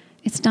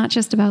 It's not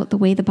just about the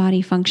way the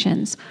body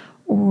functions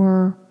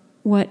or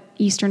what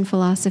Eastern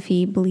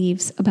philosophy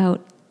believes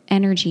about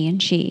energy and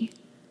qi.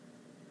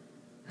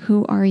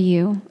 Who are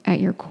you at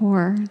your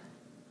core?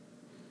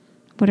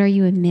 What are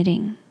you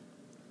emitting?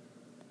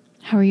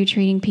 How are you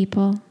treating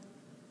people?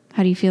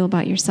 How do you feel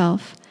about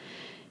yourself?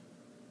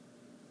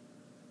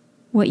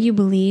 What you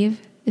believe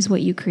is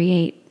what you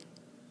create.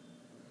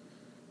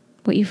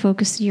 What you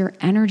focus your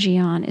energy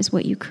on is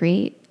what you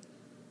create.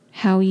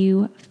 How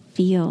you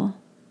feel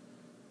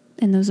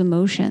and those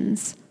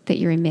emotions that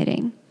you're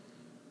emitting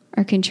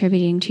are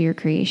contributing to your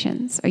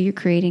creations. Are you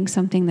creating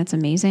something that's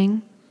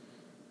amazing?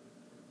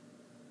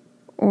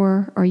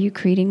 Or are you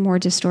creating more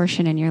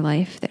distortion in your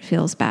life that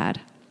feels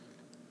bad?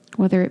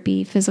 Whether it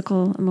be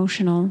physical,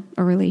 emotional,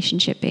 or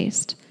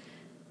relationship-based.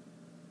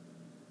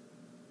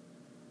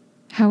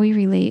 How we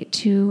relate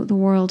to the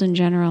world in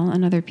general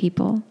and other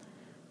people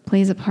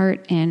plays a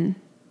part in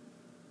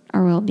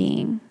our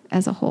well-being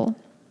as a whole.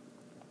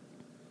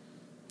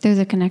 There's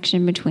a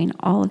connection between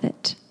all of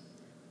it.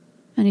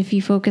 And if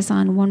you focus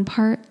on one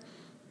part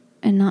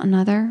and not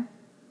another,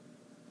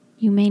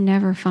 you may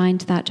never find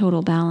that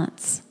total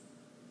balance.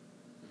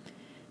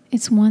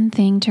 It's one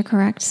thing to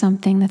correct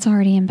something that's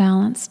already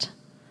imbalanced,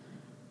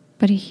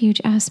 but a huge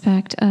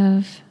aspect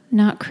of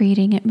not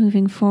creating it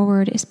moving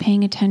forward is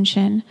paying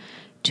attention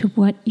to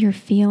what you're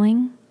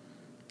feeling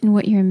and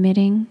what you're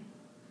emitting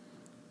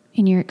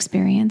in your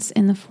experience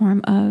in the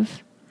form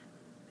of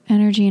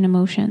energy and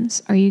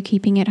emotions. Are you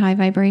keeping it high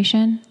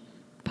vibration,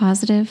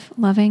 positive,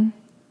 loving?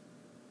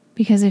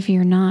 Because if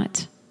you're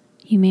not,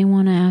 you may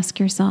want to ask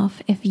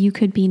yourself if you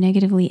could be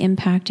negatively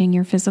impacting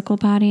your physical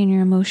body and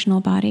your emotional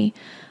body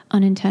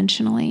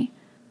unintentionally.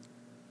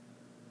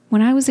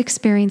 When I was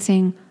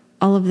experiencing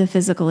all of the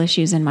physical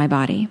issues in my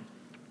body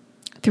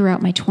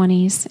throughout my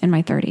 20s and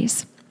my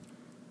 30s,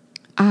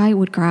 I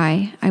would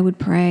cry, I would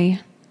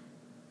pray.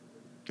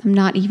 I'm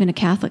not even a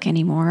Catholic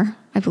anymore.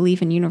 I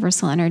believe in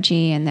universal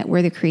energy and that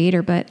we're the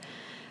creator, but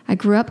I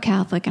grew up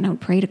Catholic and I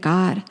would pray to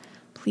God,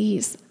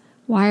 please,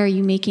 why are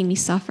you making me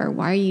suffer?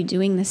 Why are you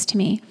doing this to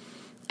me?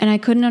 And I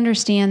couldn't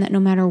understand that no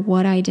matter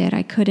what I did,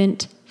 I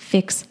couldn't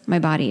fix my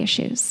body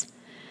issues.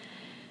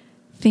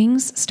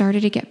 Things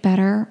started to get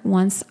better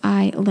once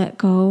I let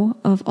go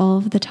of all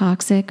of the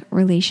toxic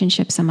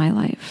relationships in my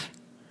life.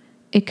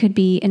 It could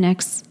be an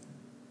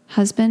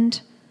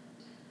ex-husband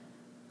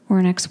or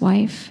an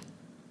ex-wife,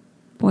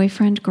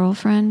 boyfriend,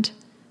 girlfriend,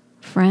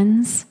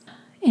 friends,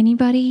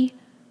 anybody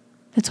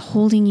that's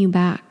holding you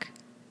back,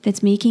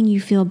 that's making you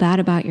feel bad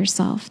about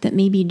yourself, that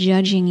may be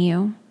judging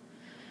you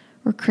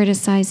or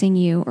criticizing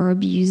you or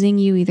abusing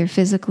you either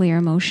physically or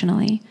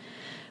emotionally.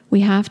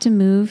 We have to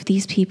move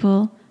these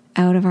people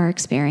out of our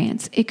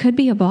experience. It could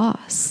be a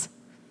boss.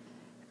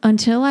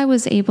 Until I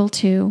was able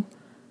to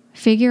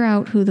figure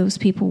out who those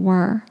people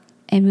were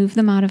and move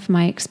them out of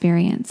my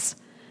experience,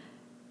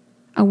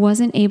 I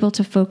wasn't able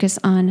to focus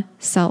on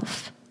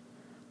self.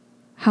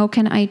 How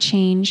can I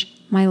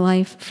change my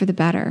life for the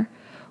better?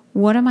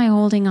 What am I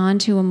holding on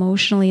to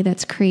emotionally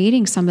that's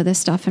creating some of this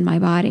stuff in my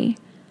body?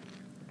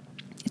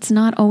 It's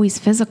not always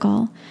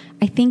physical.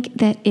 I think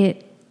that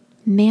it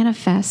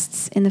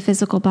manifests in the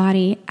physical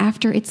body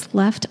after it's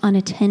left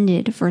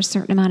unattended for a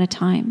certain amount of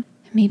time.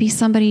 Maybe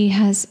somebody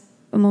has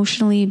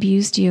emotionally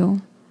abused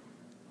you,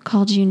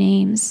 called you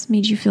names,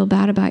 made you feel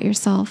bad about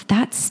yourself.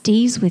 That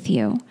stays with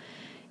you.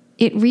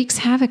 It wreaks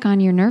havoc on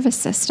your nervous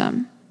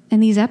system.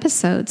 And these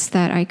episodes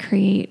that I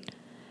create,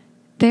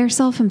 they're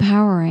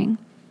self-empowering.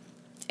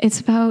 It's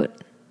about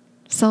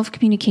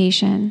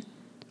self-communication,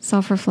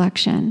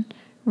 self-reflection,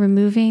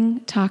 removing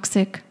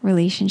toxic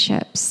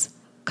relationships,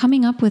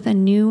 coming up with a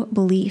new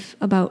belief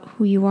about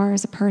who you are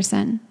as a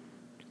person,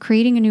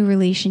 creating a new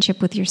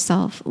relationship with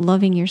yourself,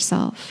 loving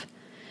yourself,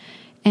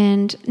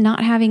 and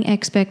not having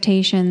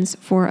expectations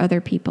for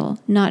other people,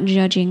 not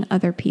judging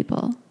other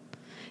people,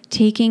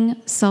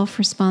 taking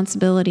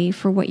self-responsibility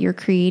for what you're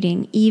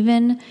creating,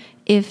 even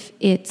if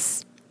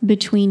it's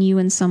between you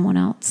and someone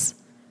else.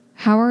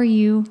 How are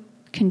you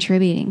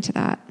contributing to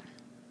that?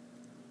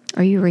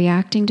 Are you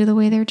reacting to the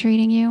way they're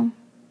treating you?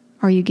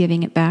 Are you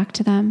giving it back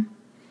to them?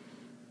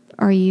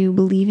 Are you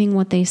believing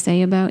what they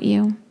say about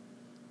you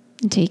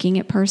and taking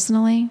it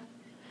personally?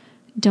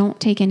 Don't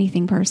take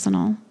anything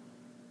personal.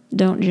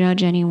 Don't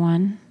judge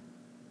anyone.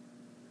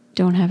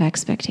 Don't have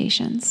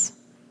expectations.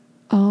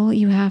 All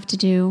you have to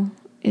do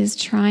is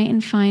try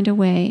and find a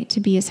way to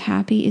be as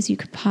happy as you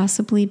could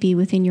possibly be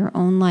within your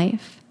own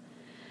life.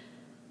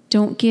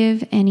 Don't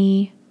give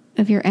any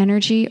of your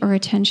energy or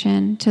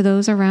attention to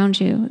those around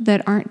you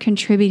that aren't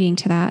contributing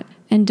to that,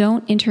 and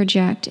don't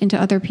interject into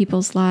other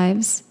people's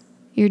lives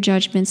your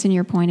judgments and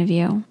your point of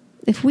view.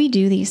 If we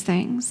do these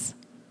things,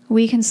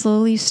 we can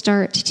slowly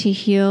start to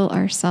heal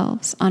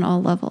ourselves on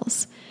all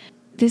levels.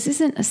 This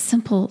isn't a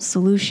simple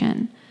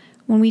solution.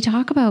 When we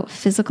talk about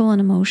physical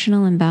and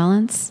emotional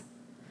imbalance,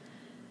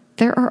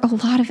 there are a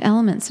lot of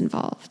elements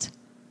involved.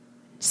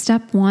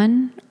 Step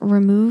 1,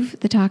 remove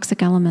the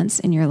toxic elements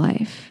in your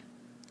life,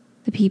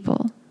 the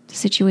people, the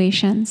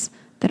situations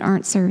that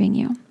aren't serving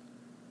you.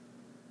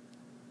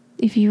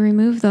 If you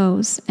remove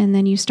those and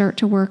then you start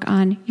to work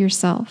on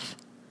yourself,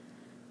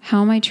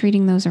 how am I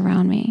treating those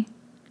around me?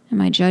 Am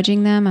I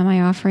judging them? Am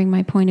I offering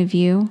my point of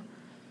view?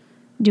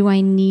 Do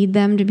I need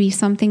them to be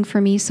something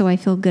for me so I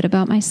feel good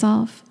about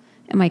myself?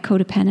 Am I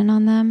codependent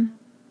on them?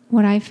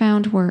 What I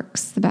found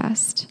works the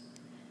best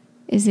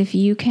is if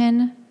you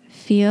can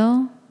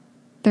feel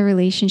the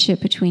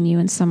relationship between you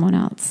and someone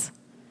else.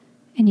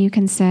 And you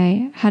can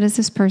say, how does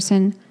this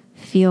person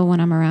feel when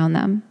I'm around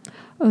them?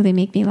 Oh, they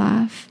make me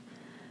laugh.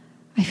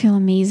 I feel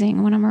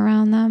amazing when I'm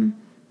around them.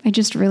 I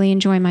just really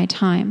enjoy my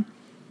time.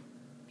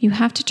 You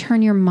have to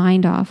turn your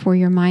mind off where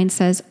your mind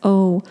says,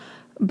 oh,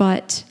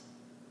 but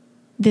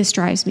this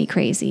drives me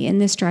crazy and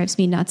this drives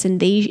me nuts and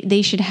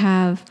they should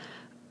have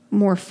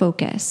more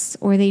focus,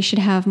 or they should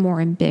have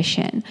more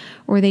ambition,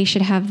 or they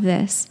should have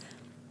this.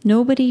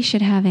 Nobody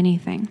should have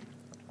anything.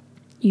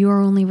 You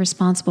are only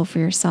responsible for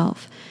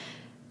yourself.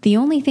 The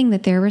only thing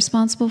that they're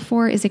responsible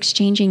for is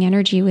exchanging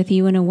energy with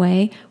you in a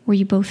way where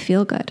you both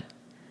feel good.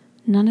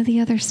 None of the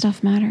other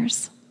stuff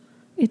matters.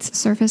 It's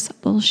surface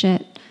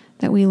bullshit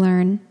that we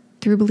learn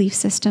through belief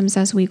systems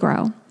as we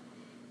grow.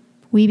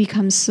 We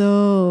become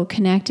so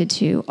connected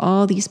to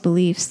all these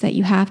beliefs that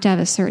you have to have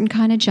a certain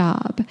kind of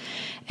job,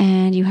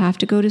 and you have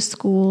to go to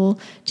school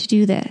to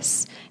do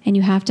this, and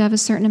you have to have a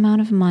certain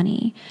amount of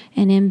money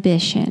and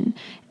ambition,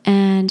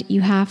 and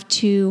you have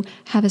to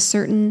have a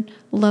certain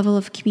level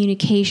of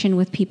communication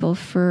with people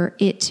for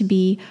it to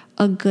be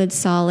a good,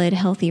 solid,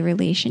 healthy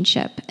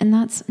relationship. And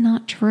that's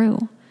not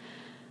true.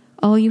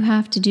 All you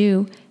have to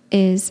do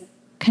is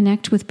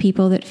connect with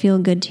people that feel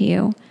good to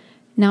you,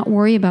 not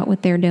worry about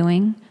what they're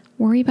doing.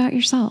 Worry about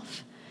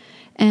yourself.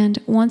 And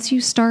once you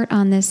start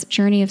on this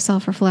journey of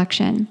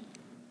self-reflection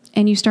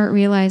and you start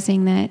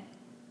realizing that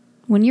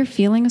when you're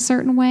feeling a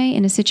certain way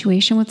in a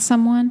situation with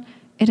someone,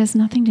 it has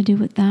nothing to do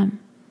with them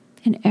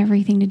and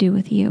everything to do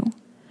with you.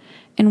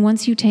 And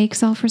once you take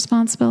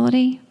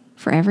self-responsibility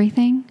for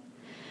everything,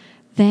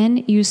 then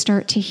you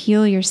start to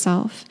heal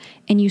yourself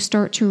and you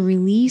start to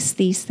release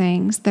these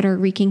things that are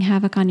wreaking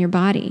havoc on your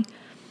body.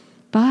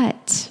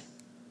 But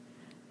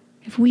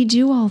if we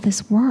do all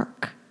this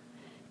work,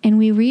 and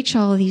we reach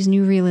all of these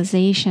new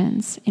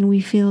realizations and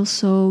we feel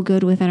so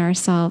good within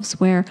ourselves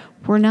where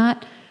we're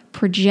not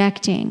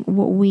projecting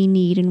what we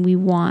need and we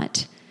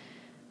want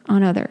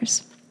on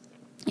others.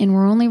 And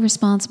we're only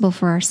responsible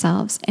for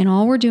ourselves. And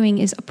all we're doing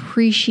is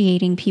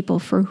appreciating people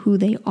for who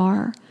they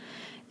are.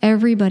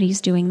 Everybody's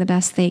doing the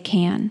best they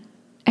can.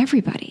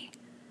 Everybody.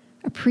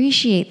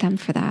 Appreciate them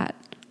for that.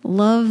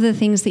 Love the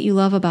things that you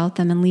love about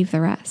them and leave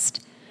the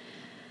rest.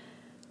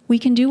 We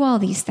can do all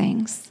these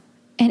things.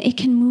 And it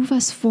can move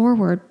us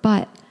forward,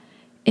 but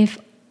if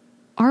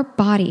our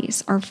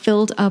bodies are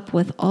filled up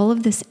with all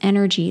of this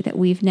energy that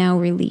we've now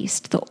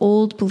released, the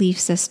old belief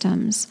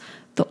systems,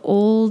 the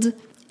old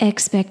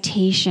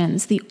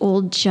expectations, the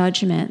old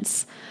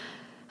judgments,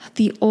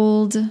 the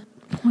old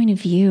point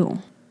of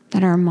view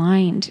that our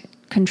mind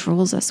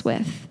controls us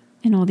with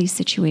in all these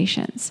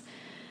situations,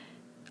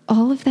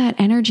 all of that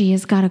energy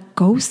has got to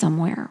go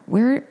somewhere.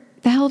 Where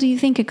the hell do you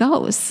think it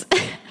goes?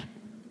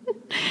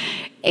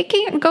 It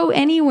can't go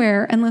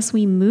anywhere unless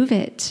we move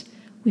it.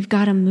 We've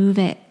got to move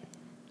it.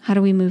 How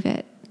do we move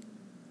it?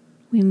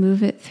 We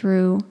move it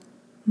through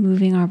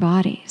moving our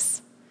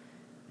bodies.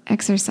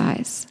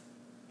 Exercise.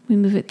 We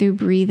move it through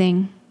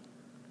breathing.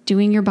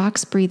 Doing your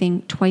box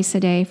breathing twice a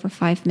day for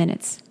 5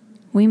 minutes.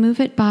 We move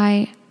it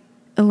by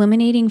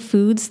eliminating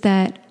foods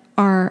that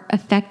are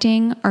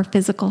affecting our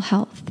physical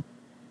health.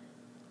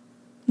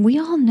 We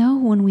all know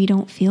when we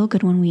don't feel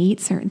good when we eat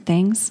certain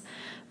things.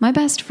 My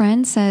best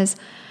friend says,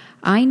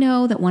 I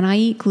know that when I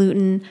eat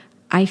gluten,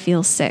 I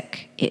feel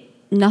sick.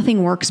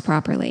 Nothing works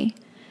properly.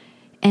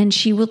 And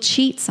she will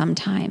cheat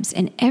sometimes.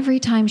 And every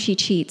time she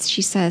cheats,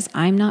 she says,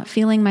 I'm not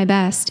feeling my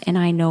best, and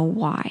I know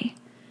why.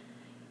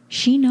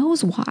 She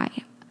knows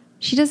why.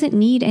 She doesn't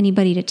need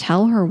anybody to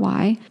tell her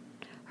why.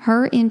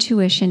 Her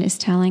intuition is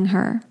telling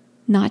her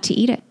not to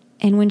eat it.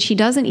 And when she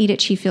doesn't eat it,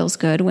 she feels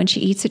good. When she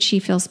eats it, she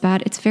feels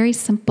bad. It's very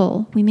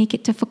simple. We make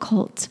it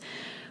difficult.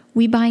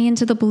 We buy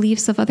into the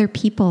beliefs of other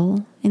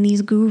people and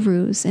these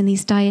gurus and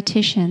these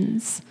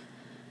dietitians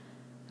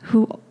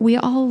who we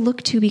all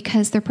look to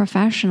because they're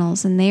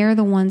professionals, and they are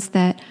the ones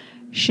that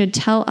should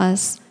tell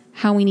us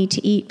how we need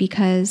to eat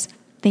because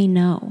they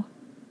know.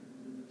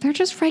 They're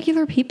just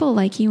regular people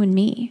like you and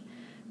me.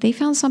 They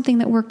found something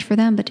that worked for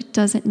them, but it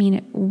doesn't mean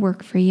it will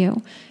work for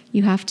you.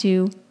 You have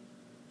to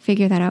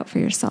figure that out for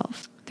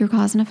yourself through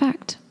cause and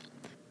effect.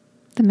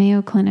 The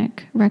Mayo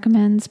Clinic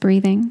recommends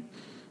breathing.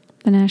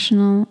 The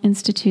National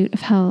Institute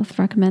of Health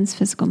recommends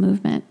physical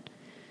movement.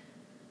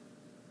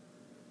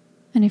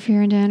 And if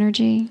you're into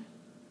energy,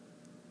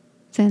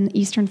 then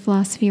Eastern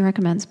philosophy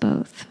recommends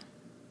both.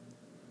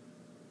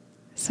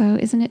 So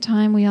isn't it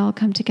time we all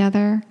come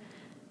together,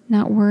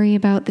 not worry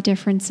about the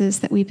differences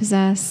that we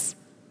possess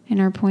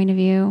in our point of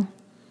view,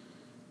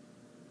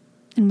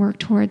 and work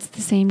towards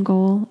the same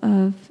goal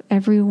of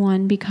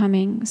everyone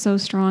becoming so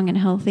strong and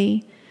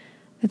healthy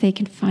that they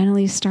can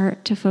finally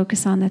start to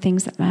focus on the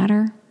things that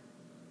matter?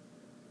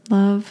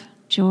 Love,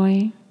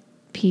 joy,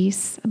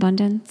 peace,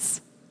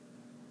 abundance.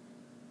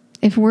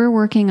 If we're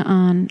working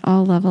on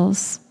all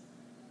levels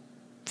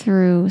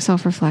through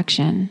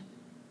self-reflection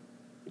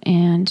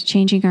and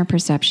changing our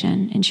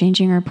perception and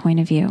changing our point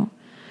of view,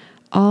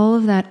 all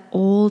of that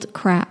old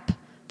crap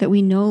that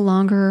we no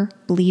longer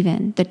believe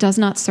in, that does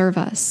not serve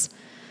us,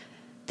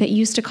 that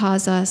used to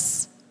cause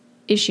us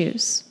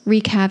issues,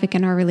 wreak havoc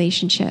in our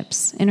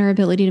relationships, in our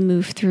ability to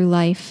move through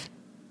life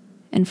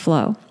and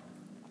flow,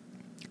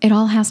 it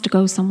all has to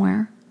go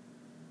somewhere.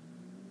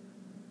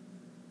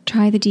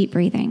 Try the deep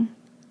breathing.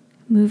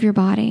 Move your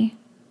body.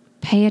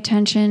 Pay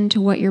attention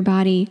to what your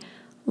body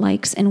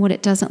likes and what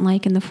it doesn't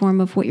like in the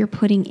form of what you're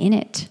putting in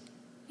it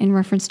in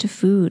reference to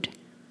food.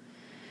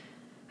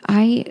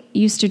 I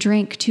used to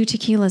drink 2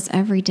 tequilas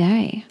every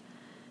day,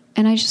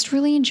 and I just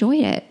really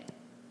enjoyed it.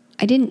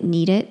 I didn't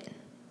need it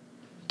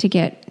to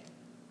get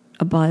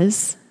a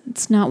buzz.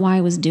 It's not why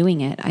I was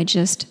doing it. I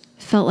just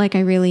felt like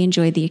I really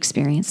enjoyed the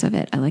experience of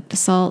it. I liked the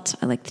salt.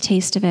 I liked the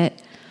taste of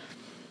it.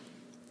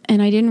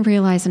 And I didn't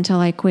realize until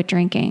I quit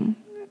drinking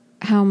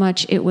how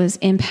much it was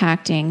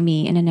impacting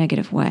me in a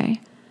negative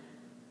way.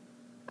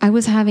 I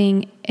was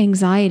having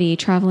anxiety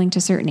traveling to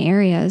certain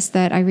areas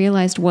that I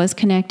realized was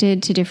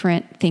connected to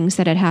different things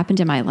that had happened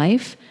in my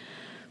life.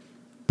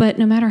 But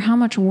no matter how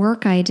much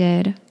work I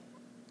did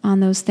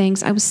on those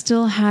things, I was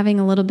still having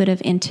a little bit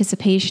of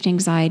anticipation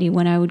anxiety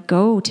when I would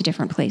go to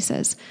different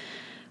places.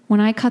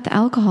 When I cut the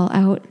alcohol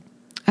out,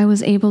 I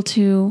was able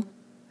to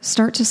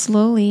start to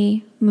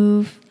slowly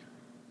move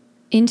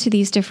into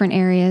these different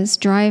areas,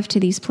 drive to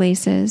these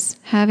places,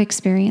 have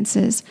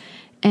experiences,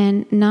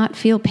 and not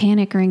feel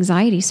panic or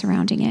anxiety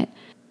surrounding it.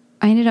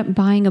 I ended up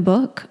buying a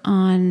book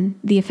on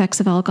the effects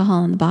of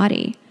alcohol on the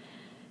body.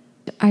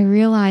 I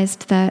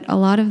realized that a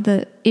lot of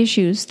the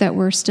issues that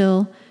were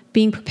still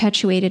being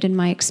perpetuated in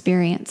my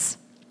experience,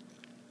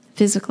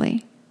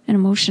 physically and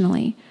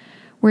emotionally,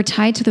 were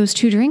tied to those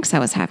 2 drinks I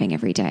was having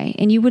every day.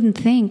 And you wouldn't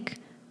think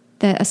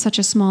that such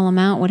a small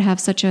amount would have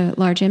such a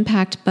large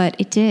impact, but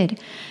it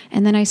did.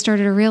 And then I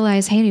started to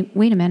realize, hey,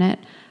 wait a minute,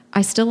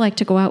 I still like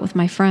to go out with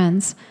my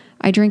friends.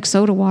 I drink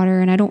soda water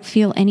and I don't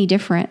feel any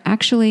different.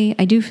 Actually,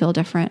 I do feel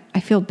different. I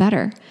feel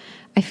better.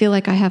 I feel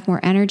like I have more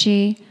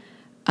energy.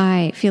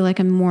 I feel like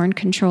I'm more in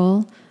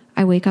control.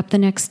 I wake up the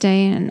next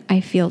day and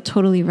I feel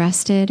totally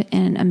rested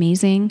and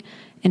amazing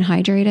and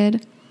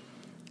hydrated.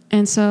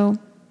 And so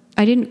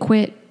I didn't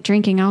quit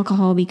drinking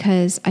alcohol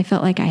because I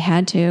felt like I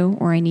had to,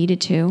 or I needed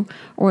to,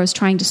 or I was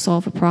trying to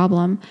solve a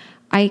problem.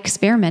 I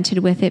experimented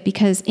with it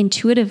because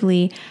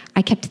intuitively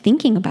I kept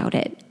thinking about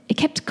it. It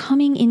kept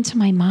coming into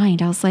my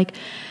mind. I was like,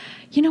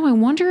 I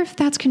wonder if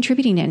that's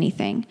contributing to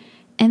anything.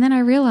 And then I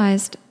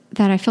realized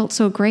that I felt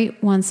so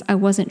great once I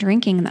wasn't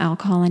drinking the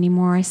alcohol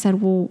anymore. I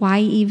said, well, why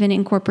even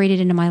incorporate it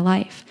into my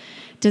life?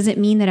 Does it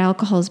mean that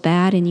alcohol is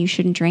bad and you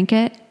shouldn't drink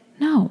it?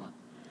 No.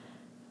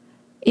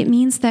 It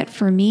means that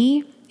for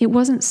me, it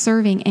wasn't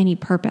serving any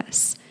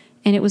purpose,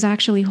 and it was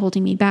actually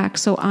holding me back.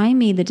 So I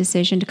made the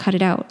decision to cut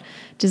it out.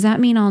 Does that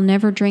mean I'll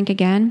never drink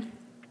again?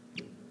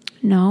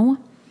 No.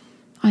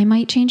 I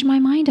might change my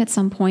mind at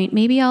some point.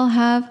 Maybe I'll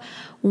have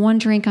 1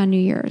 drink on New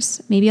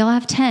Year's. Maybe I'll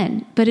have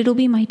 10, but it'll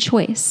be my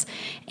choice.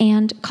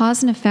 And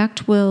cause and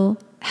effect will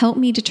help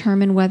me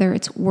determine whether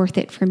it's worth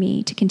it for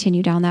me to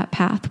continue down that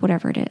path,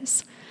 whatever it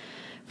is.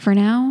 For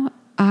now,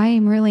 I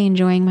am really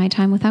enjoying my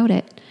time without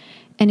it.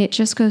 And it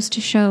just goes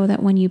to show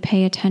that when you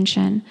pay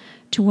attention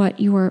to what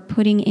you are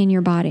putting in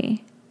your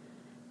body,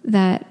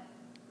 that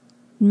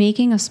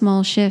making a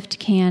small shift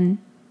can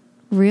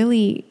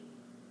really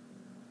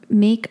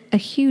make a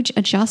huge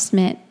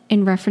adjustment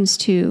in reference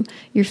to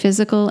your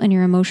physical and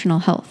your emotional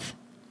health.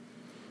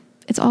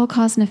 It's all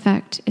cause and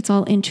effect. It's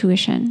all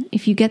intuition.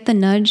 If you get the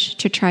nudge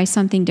to try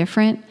something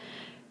different,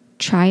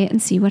 try it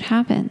and see what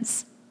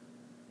happens.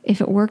 If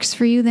it works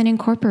for you, then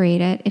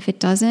incorporate it. If it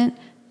doesn't,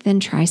 then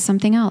try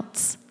something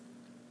else.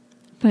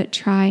 But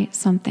try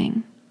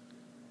something.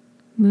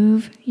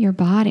 Move your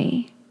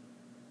body.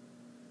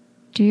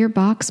 Do your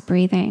box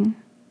breathing.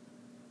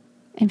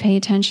 And pay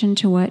attention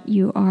to what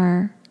you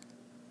are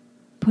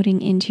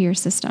putting into your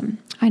system.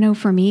 I know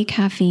for me,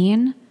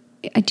 caffeine,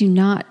 I do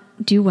not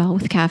do well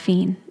with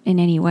caffeine in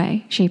any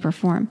way, shape, or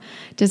form.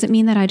 Does it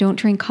mean that I don't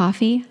drink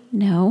coffee?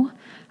 No.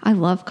 I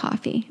love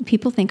coffee.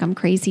 People think I'm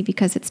crazy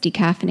because it's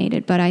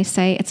decaffeinated, but I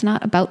say it's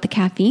not about the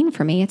caffeine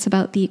for me. It's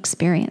about the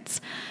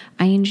experience.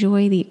 I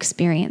enjoy the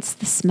experience,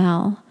 the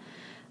smell,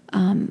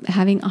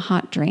 having a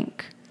hot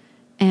drink.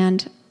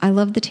 And I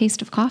love the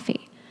taste of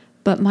coffee,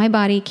 but my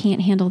body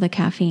can't handle the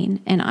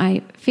caffeine. And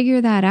I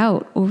figured that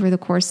out over the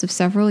course of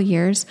several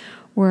years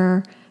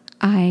where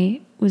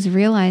I was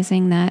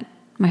realizing that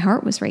my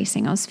heart was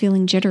racing. I was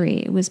feeling jittery.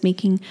 It was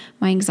making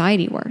my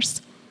anxiety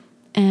worse.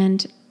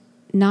 And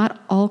not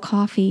all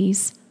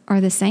coffees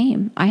are the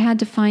same. I had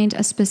to find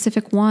a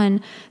specific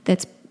one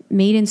that's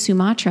made in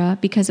Sumatra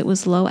because it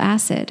was low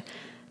acid.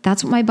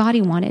 That's what my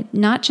body wanted.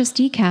 Not just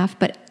decaf,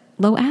 but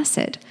low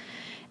acid.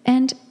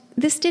 And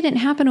this didn't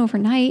happen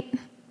overnight.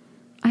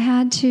 I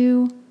had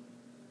to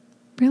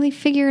really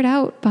figure it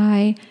out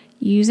by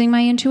using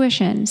my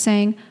intuition,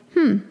 saying,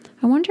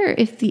 I wonder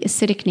if the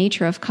acidic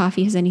nature of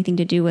coffee has anything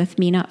to do with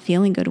me not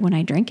feeling good when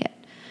I drink it.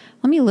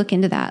 Let me look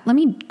into that. Let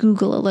me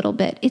Google a little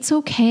bit. It's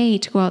okay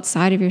to go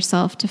outside of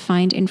yourself to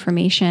find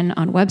information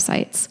on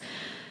websites,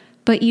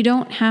 but you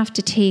don't have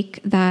to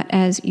take that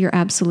as your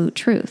absolute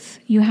truth.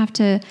 You have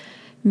to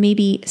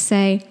maybe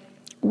say,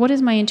 what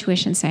is my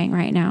intuition saying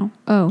right now?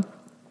 Oh,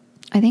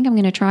 I think I'm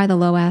going to try the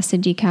low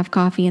acid decaf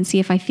coffee and see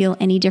if I feel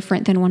any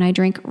different than when I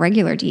drink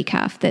regular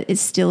decaf that is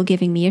still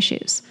giving me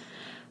issues.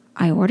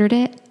 I ordered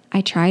it. I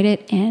tried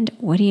it, and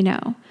what do you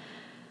know?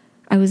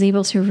 I was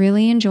able to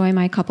really enjoy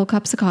my couple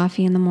cups of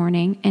coffee in the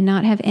morning and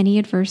not have any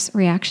adverse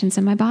reactions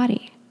in my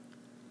body.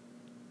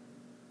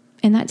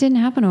 And that didn't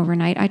happen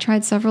overnight. I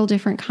tried several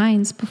different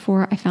kinds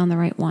before I found the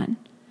right one.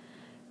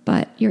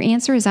 But your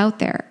answer is out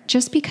there.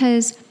 Just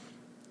because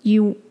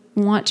you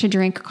want to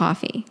drink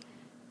coffee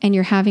and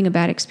you're having a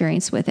bad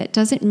experience with it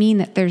doesn't mean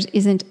that there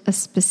isn't a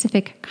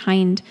specific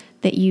kind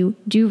that you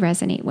do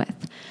resonate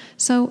with.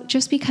 So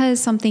just because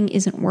something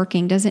isn't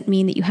working doesn't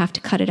mean that you have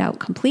to cut it out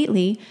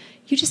completely.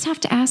 You just have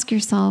to ask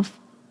yourself,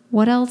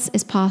 what else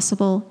is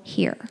possible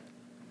here?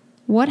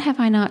 What have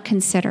I not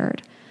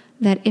considered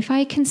that if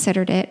I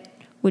considered it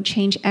would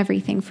change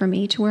everything for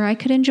me to where I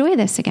could enjoy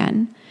this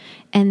again?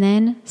 And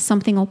then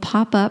something will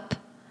pop up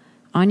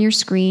on your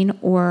screen,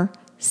 or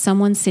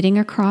someone sitting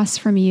across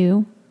from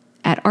you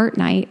at art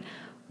night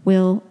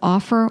will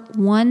offer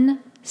one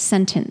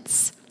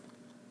sentence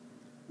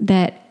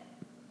that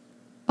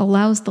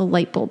allows the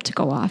light bulb to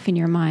go off in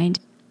your mind.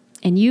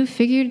 And you've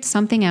figured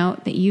something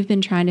out that you've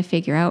been trying to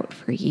figure out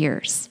for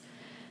years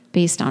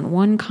based on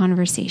one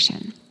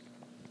conversation.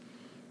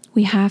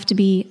 We have to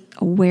be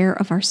aware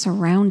of our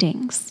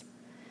surroundings.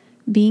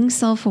 Being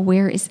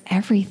self-aware is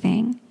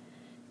everything.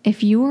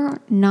 If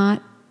you're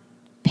not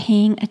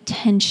paying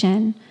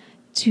attention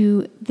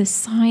to the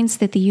signs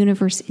that the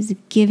universe is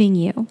giving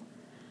you,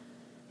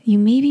 you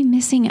may be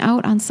missing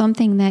out on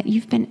something that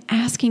you've been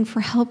asking for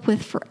help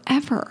with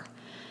forever.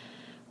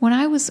 When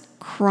I was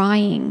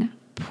crying,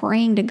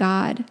 praying to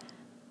God,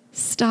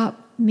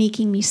 stop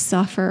making me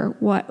suffer.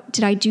 What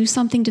did I do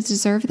something to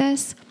deserve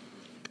this?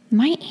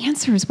 My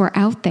answers were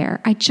out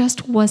there. I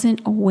just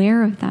wasn't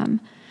aware of them.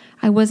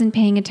 I wasn't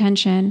paying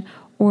attention,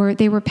 or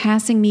they were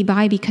passing me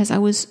by because I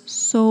was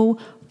so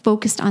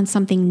focused on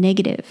something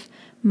negative.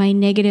 My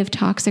negative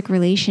toxic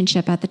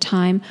relationship at the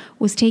time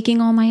was taking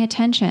all my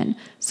attention.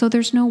 So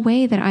there's no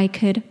way that I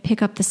could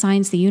pick up the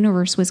signs the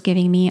universe was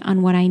giving me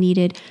on what I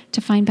needed to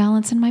find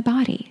balance in my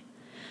body.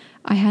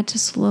 I had to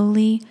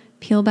slowly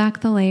peel back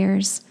the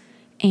layers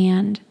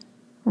and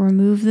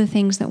remove the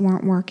things that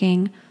weren't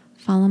working,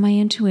 follow my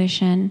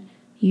intuition,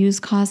 use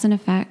cause and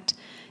effect.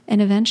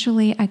 And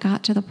eventually I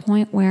got to the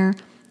point where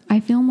I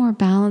feel more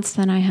balanced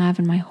than I have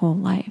in my whole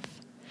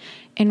life.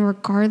 And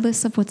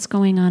regardless of what's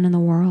going on in the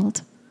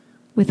world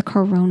with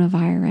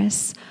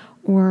coronavirus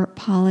or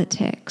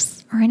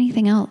politics or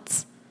anything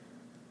else,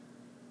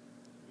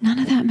 none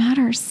of that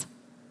matters.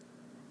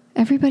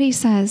 Everybody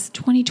says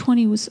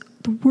 2020 was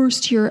the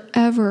worst year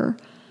ever.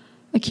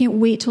 I can't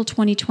wait till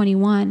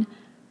 2021.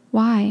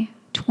 Why?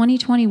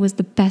 2020 was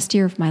the best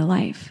year of my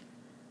life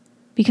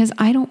because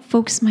I don't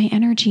focus my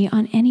energy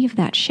on any of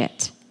that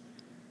shit.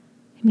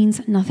 It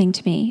means nothing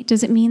to me.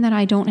 Does it mean that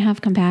I don't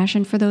have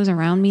compassion for those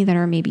around me that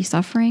are maybe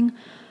suffering?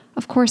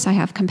 Of course I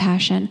have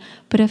compassion.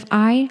 But if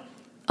I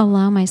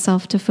allow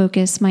myself to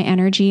focus my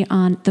energy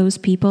on those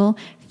people,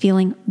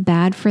 feeling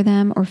bad for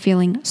them or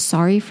feeling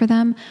sorry for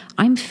them,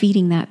 I'm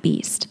feeding that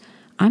beast.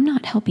 I'm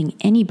not helping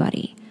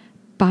anybody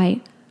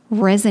by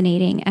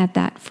resonating at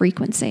that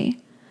frequency.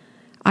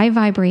 I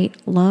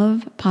vibrate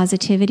love,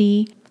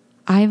 positivity.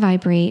 I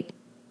vibrate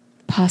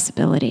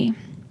possibility.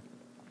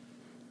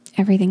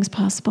 Everything's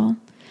possible.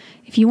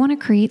 If you want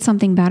to create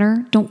something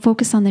better, don't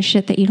focus on the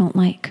shit that you don't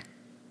like.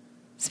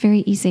 It's very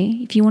easy.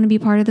 If you want to be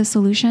part of the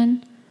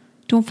solution,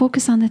 don't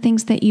focus on the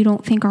things that you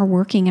don't think are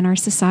working in our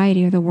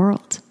society or the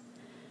world.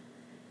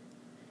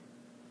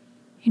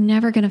 You're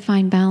never going to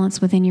find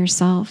balance within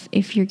yourself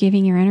if you're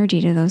giving your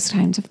energy to those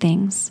kinds of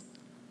things.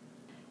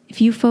 If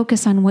you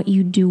focus on what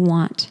you do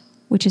want,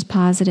 which is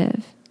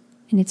positive,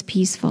 and it's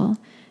peaceful,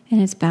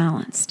 and it's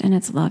balanced, and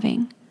it's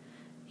loving,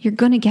 you're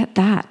going to get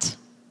that.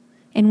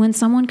 And when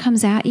someone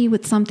comes at you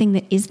with something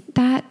that isn't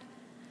that,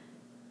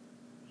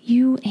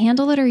 you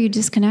handle it or you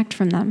disconnect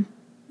from them.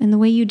 And the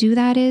way you do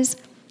that is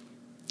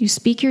you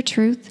speak your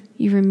truth,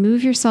 you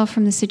remove yourself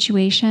from the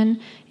situation,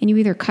 and you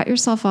either cut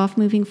yourself off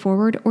moving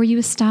forward or you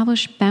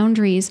establish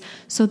boundaries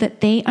so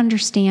that they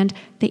understand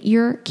that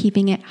you're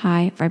keeping it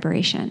high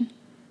vibration.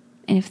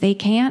 And if they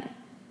can't,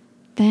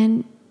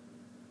 then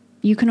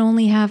you can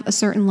only have a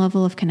certain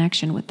level of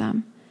connection with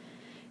them.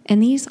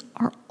 And these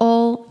are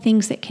all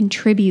things that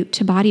contribute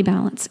to body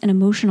balance and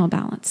emotional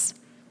balance.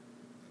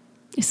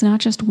 It's not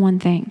just one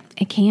thing.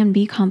 It can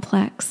be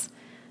complex,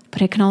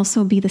 but it can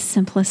also be the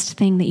simplest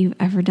thing that you've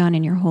ever done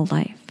in your whole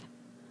life.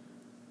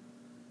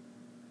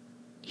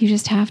 You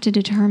just have to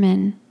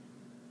determine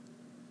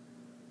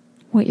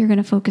what you're going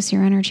to focus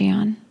your energy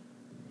on.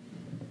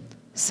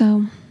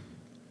 So,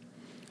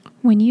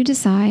 when you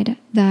decide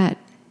that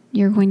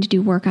you're going to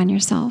do work on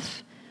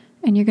yourself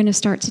and you're going to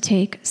start to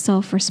take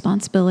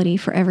self-responsibility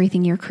for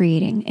everything you're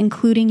creating,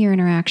 including your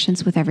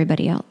interactions with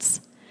everybody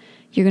else,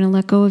 you're going to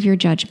let go of your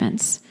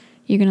judgments.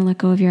 You're going to let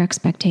go of your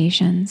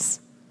expectations.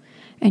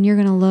 And you're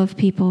going to love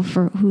people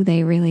for who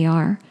they really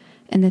are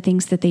and the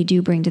things that they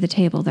do bring to the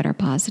table that are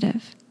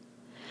positive.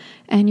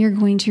 And you're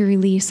going to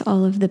release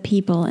all of the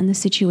people and the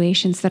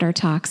situations that are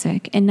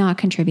toxic and not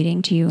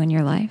contributing to you in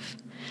your life.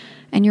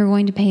 And you're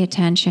going to pay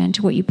attention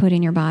to what you put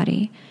in your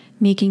body,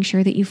 making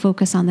sure that you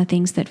focus on the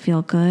things that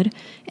feel good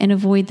and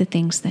avoid the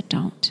things that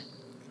don't.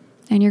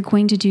 And you're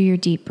going to do your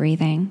deep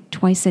breathing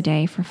twice a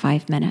day for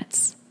 5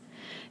 minutes.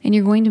 And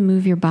you're going to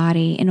move your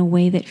body in a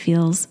way that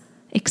feels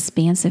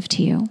expansive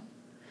to you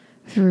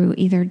through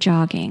either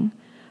jogging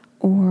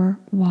or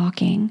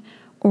walking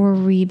or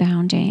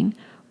rebounding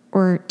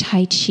or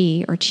Tai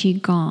Chi or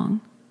Qigong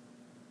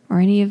or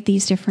any of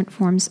these different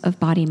forms of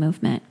body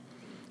movement,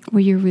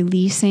 where you're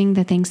releasing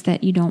the things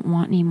that you don't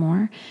want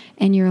anymore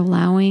and you're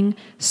allowing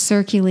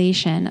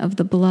circulation of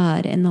the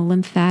blood and the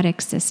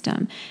lymphatic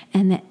system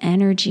and the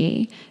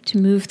energy to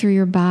move through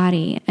your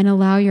body and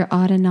allow your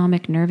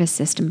autonomic nervous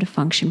system to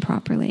function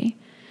properly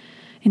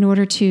in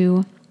order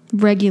to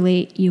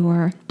regulate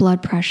your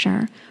blood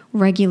pressure,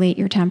 regulate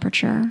your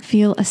temperature,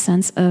 feel a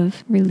sense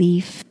of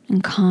relief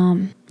and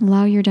calm,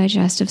 allow your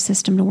digestive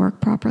system to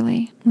work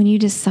properly. When you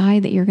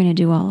decide that you're going to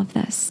do all of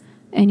this,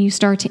 and you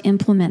start to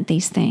implement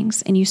these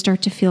things and you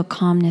start to feel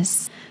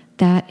calmness,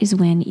 that is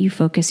when you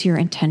focus your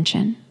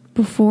intention.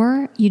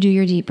 Before you do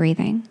your deep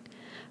breathing,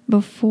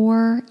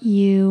 before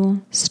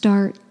you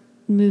start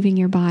moving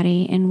your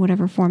body in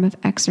whatever form of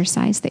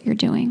exercise that you're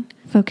doing,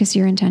 focus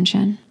your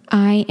intention.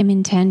 I am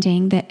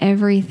intending that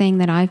everything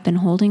that I've been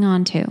holding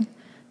on to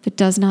that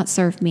does not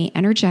serve me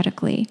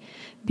energetically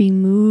be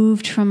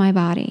moved from my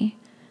body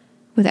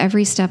with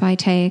every step I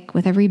take,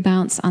 with every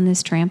bounce on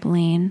this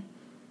trampoline,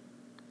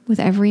 with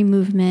every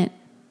movement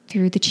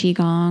through the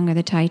Qigong or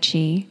the Tai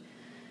Chi.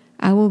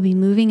 I will be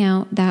moving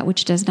out that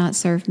which does not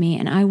serve me,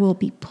 and I will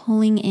be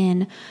pulling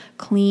in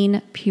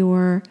clean,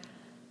 pure,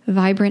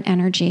 vibrant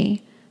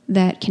energy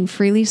that can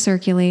freely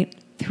circulate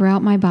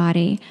throughout my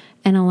body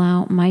and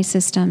allow my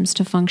systems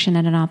to function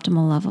at an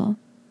optimal level.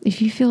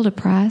 If you feel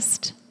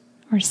depressed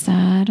or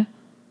sad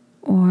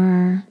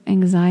or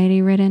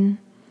anxiety-ridden,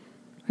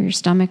 or your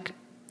stomach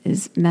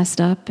is messed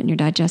up and your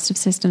digestive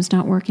system's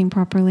not working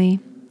properly,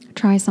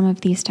 try some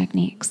of these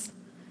techniques,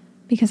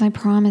 because I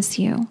promise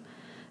you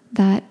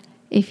that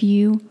if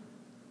you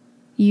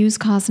use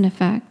cause and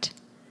effect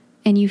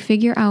and you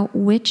figure out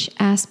which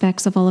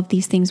aspects of all of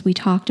these things we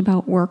talked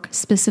about work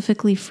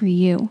specifically for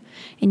you,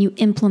 and you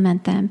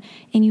implement them,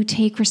 and you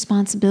take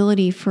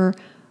responsibility for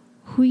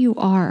who you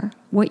are,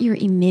 what you're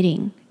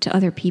emitting to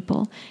other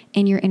people,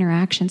 and your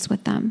interactions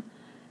with them,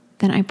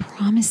 then I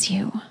promise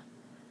you,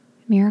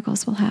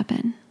 miracles will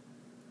happen.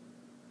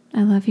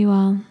 I love you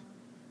all.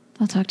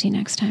 I'll talk to you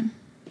next time.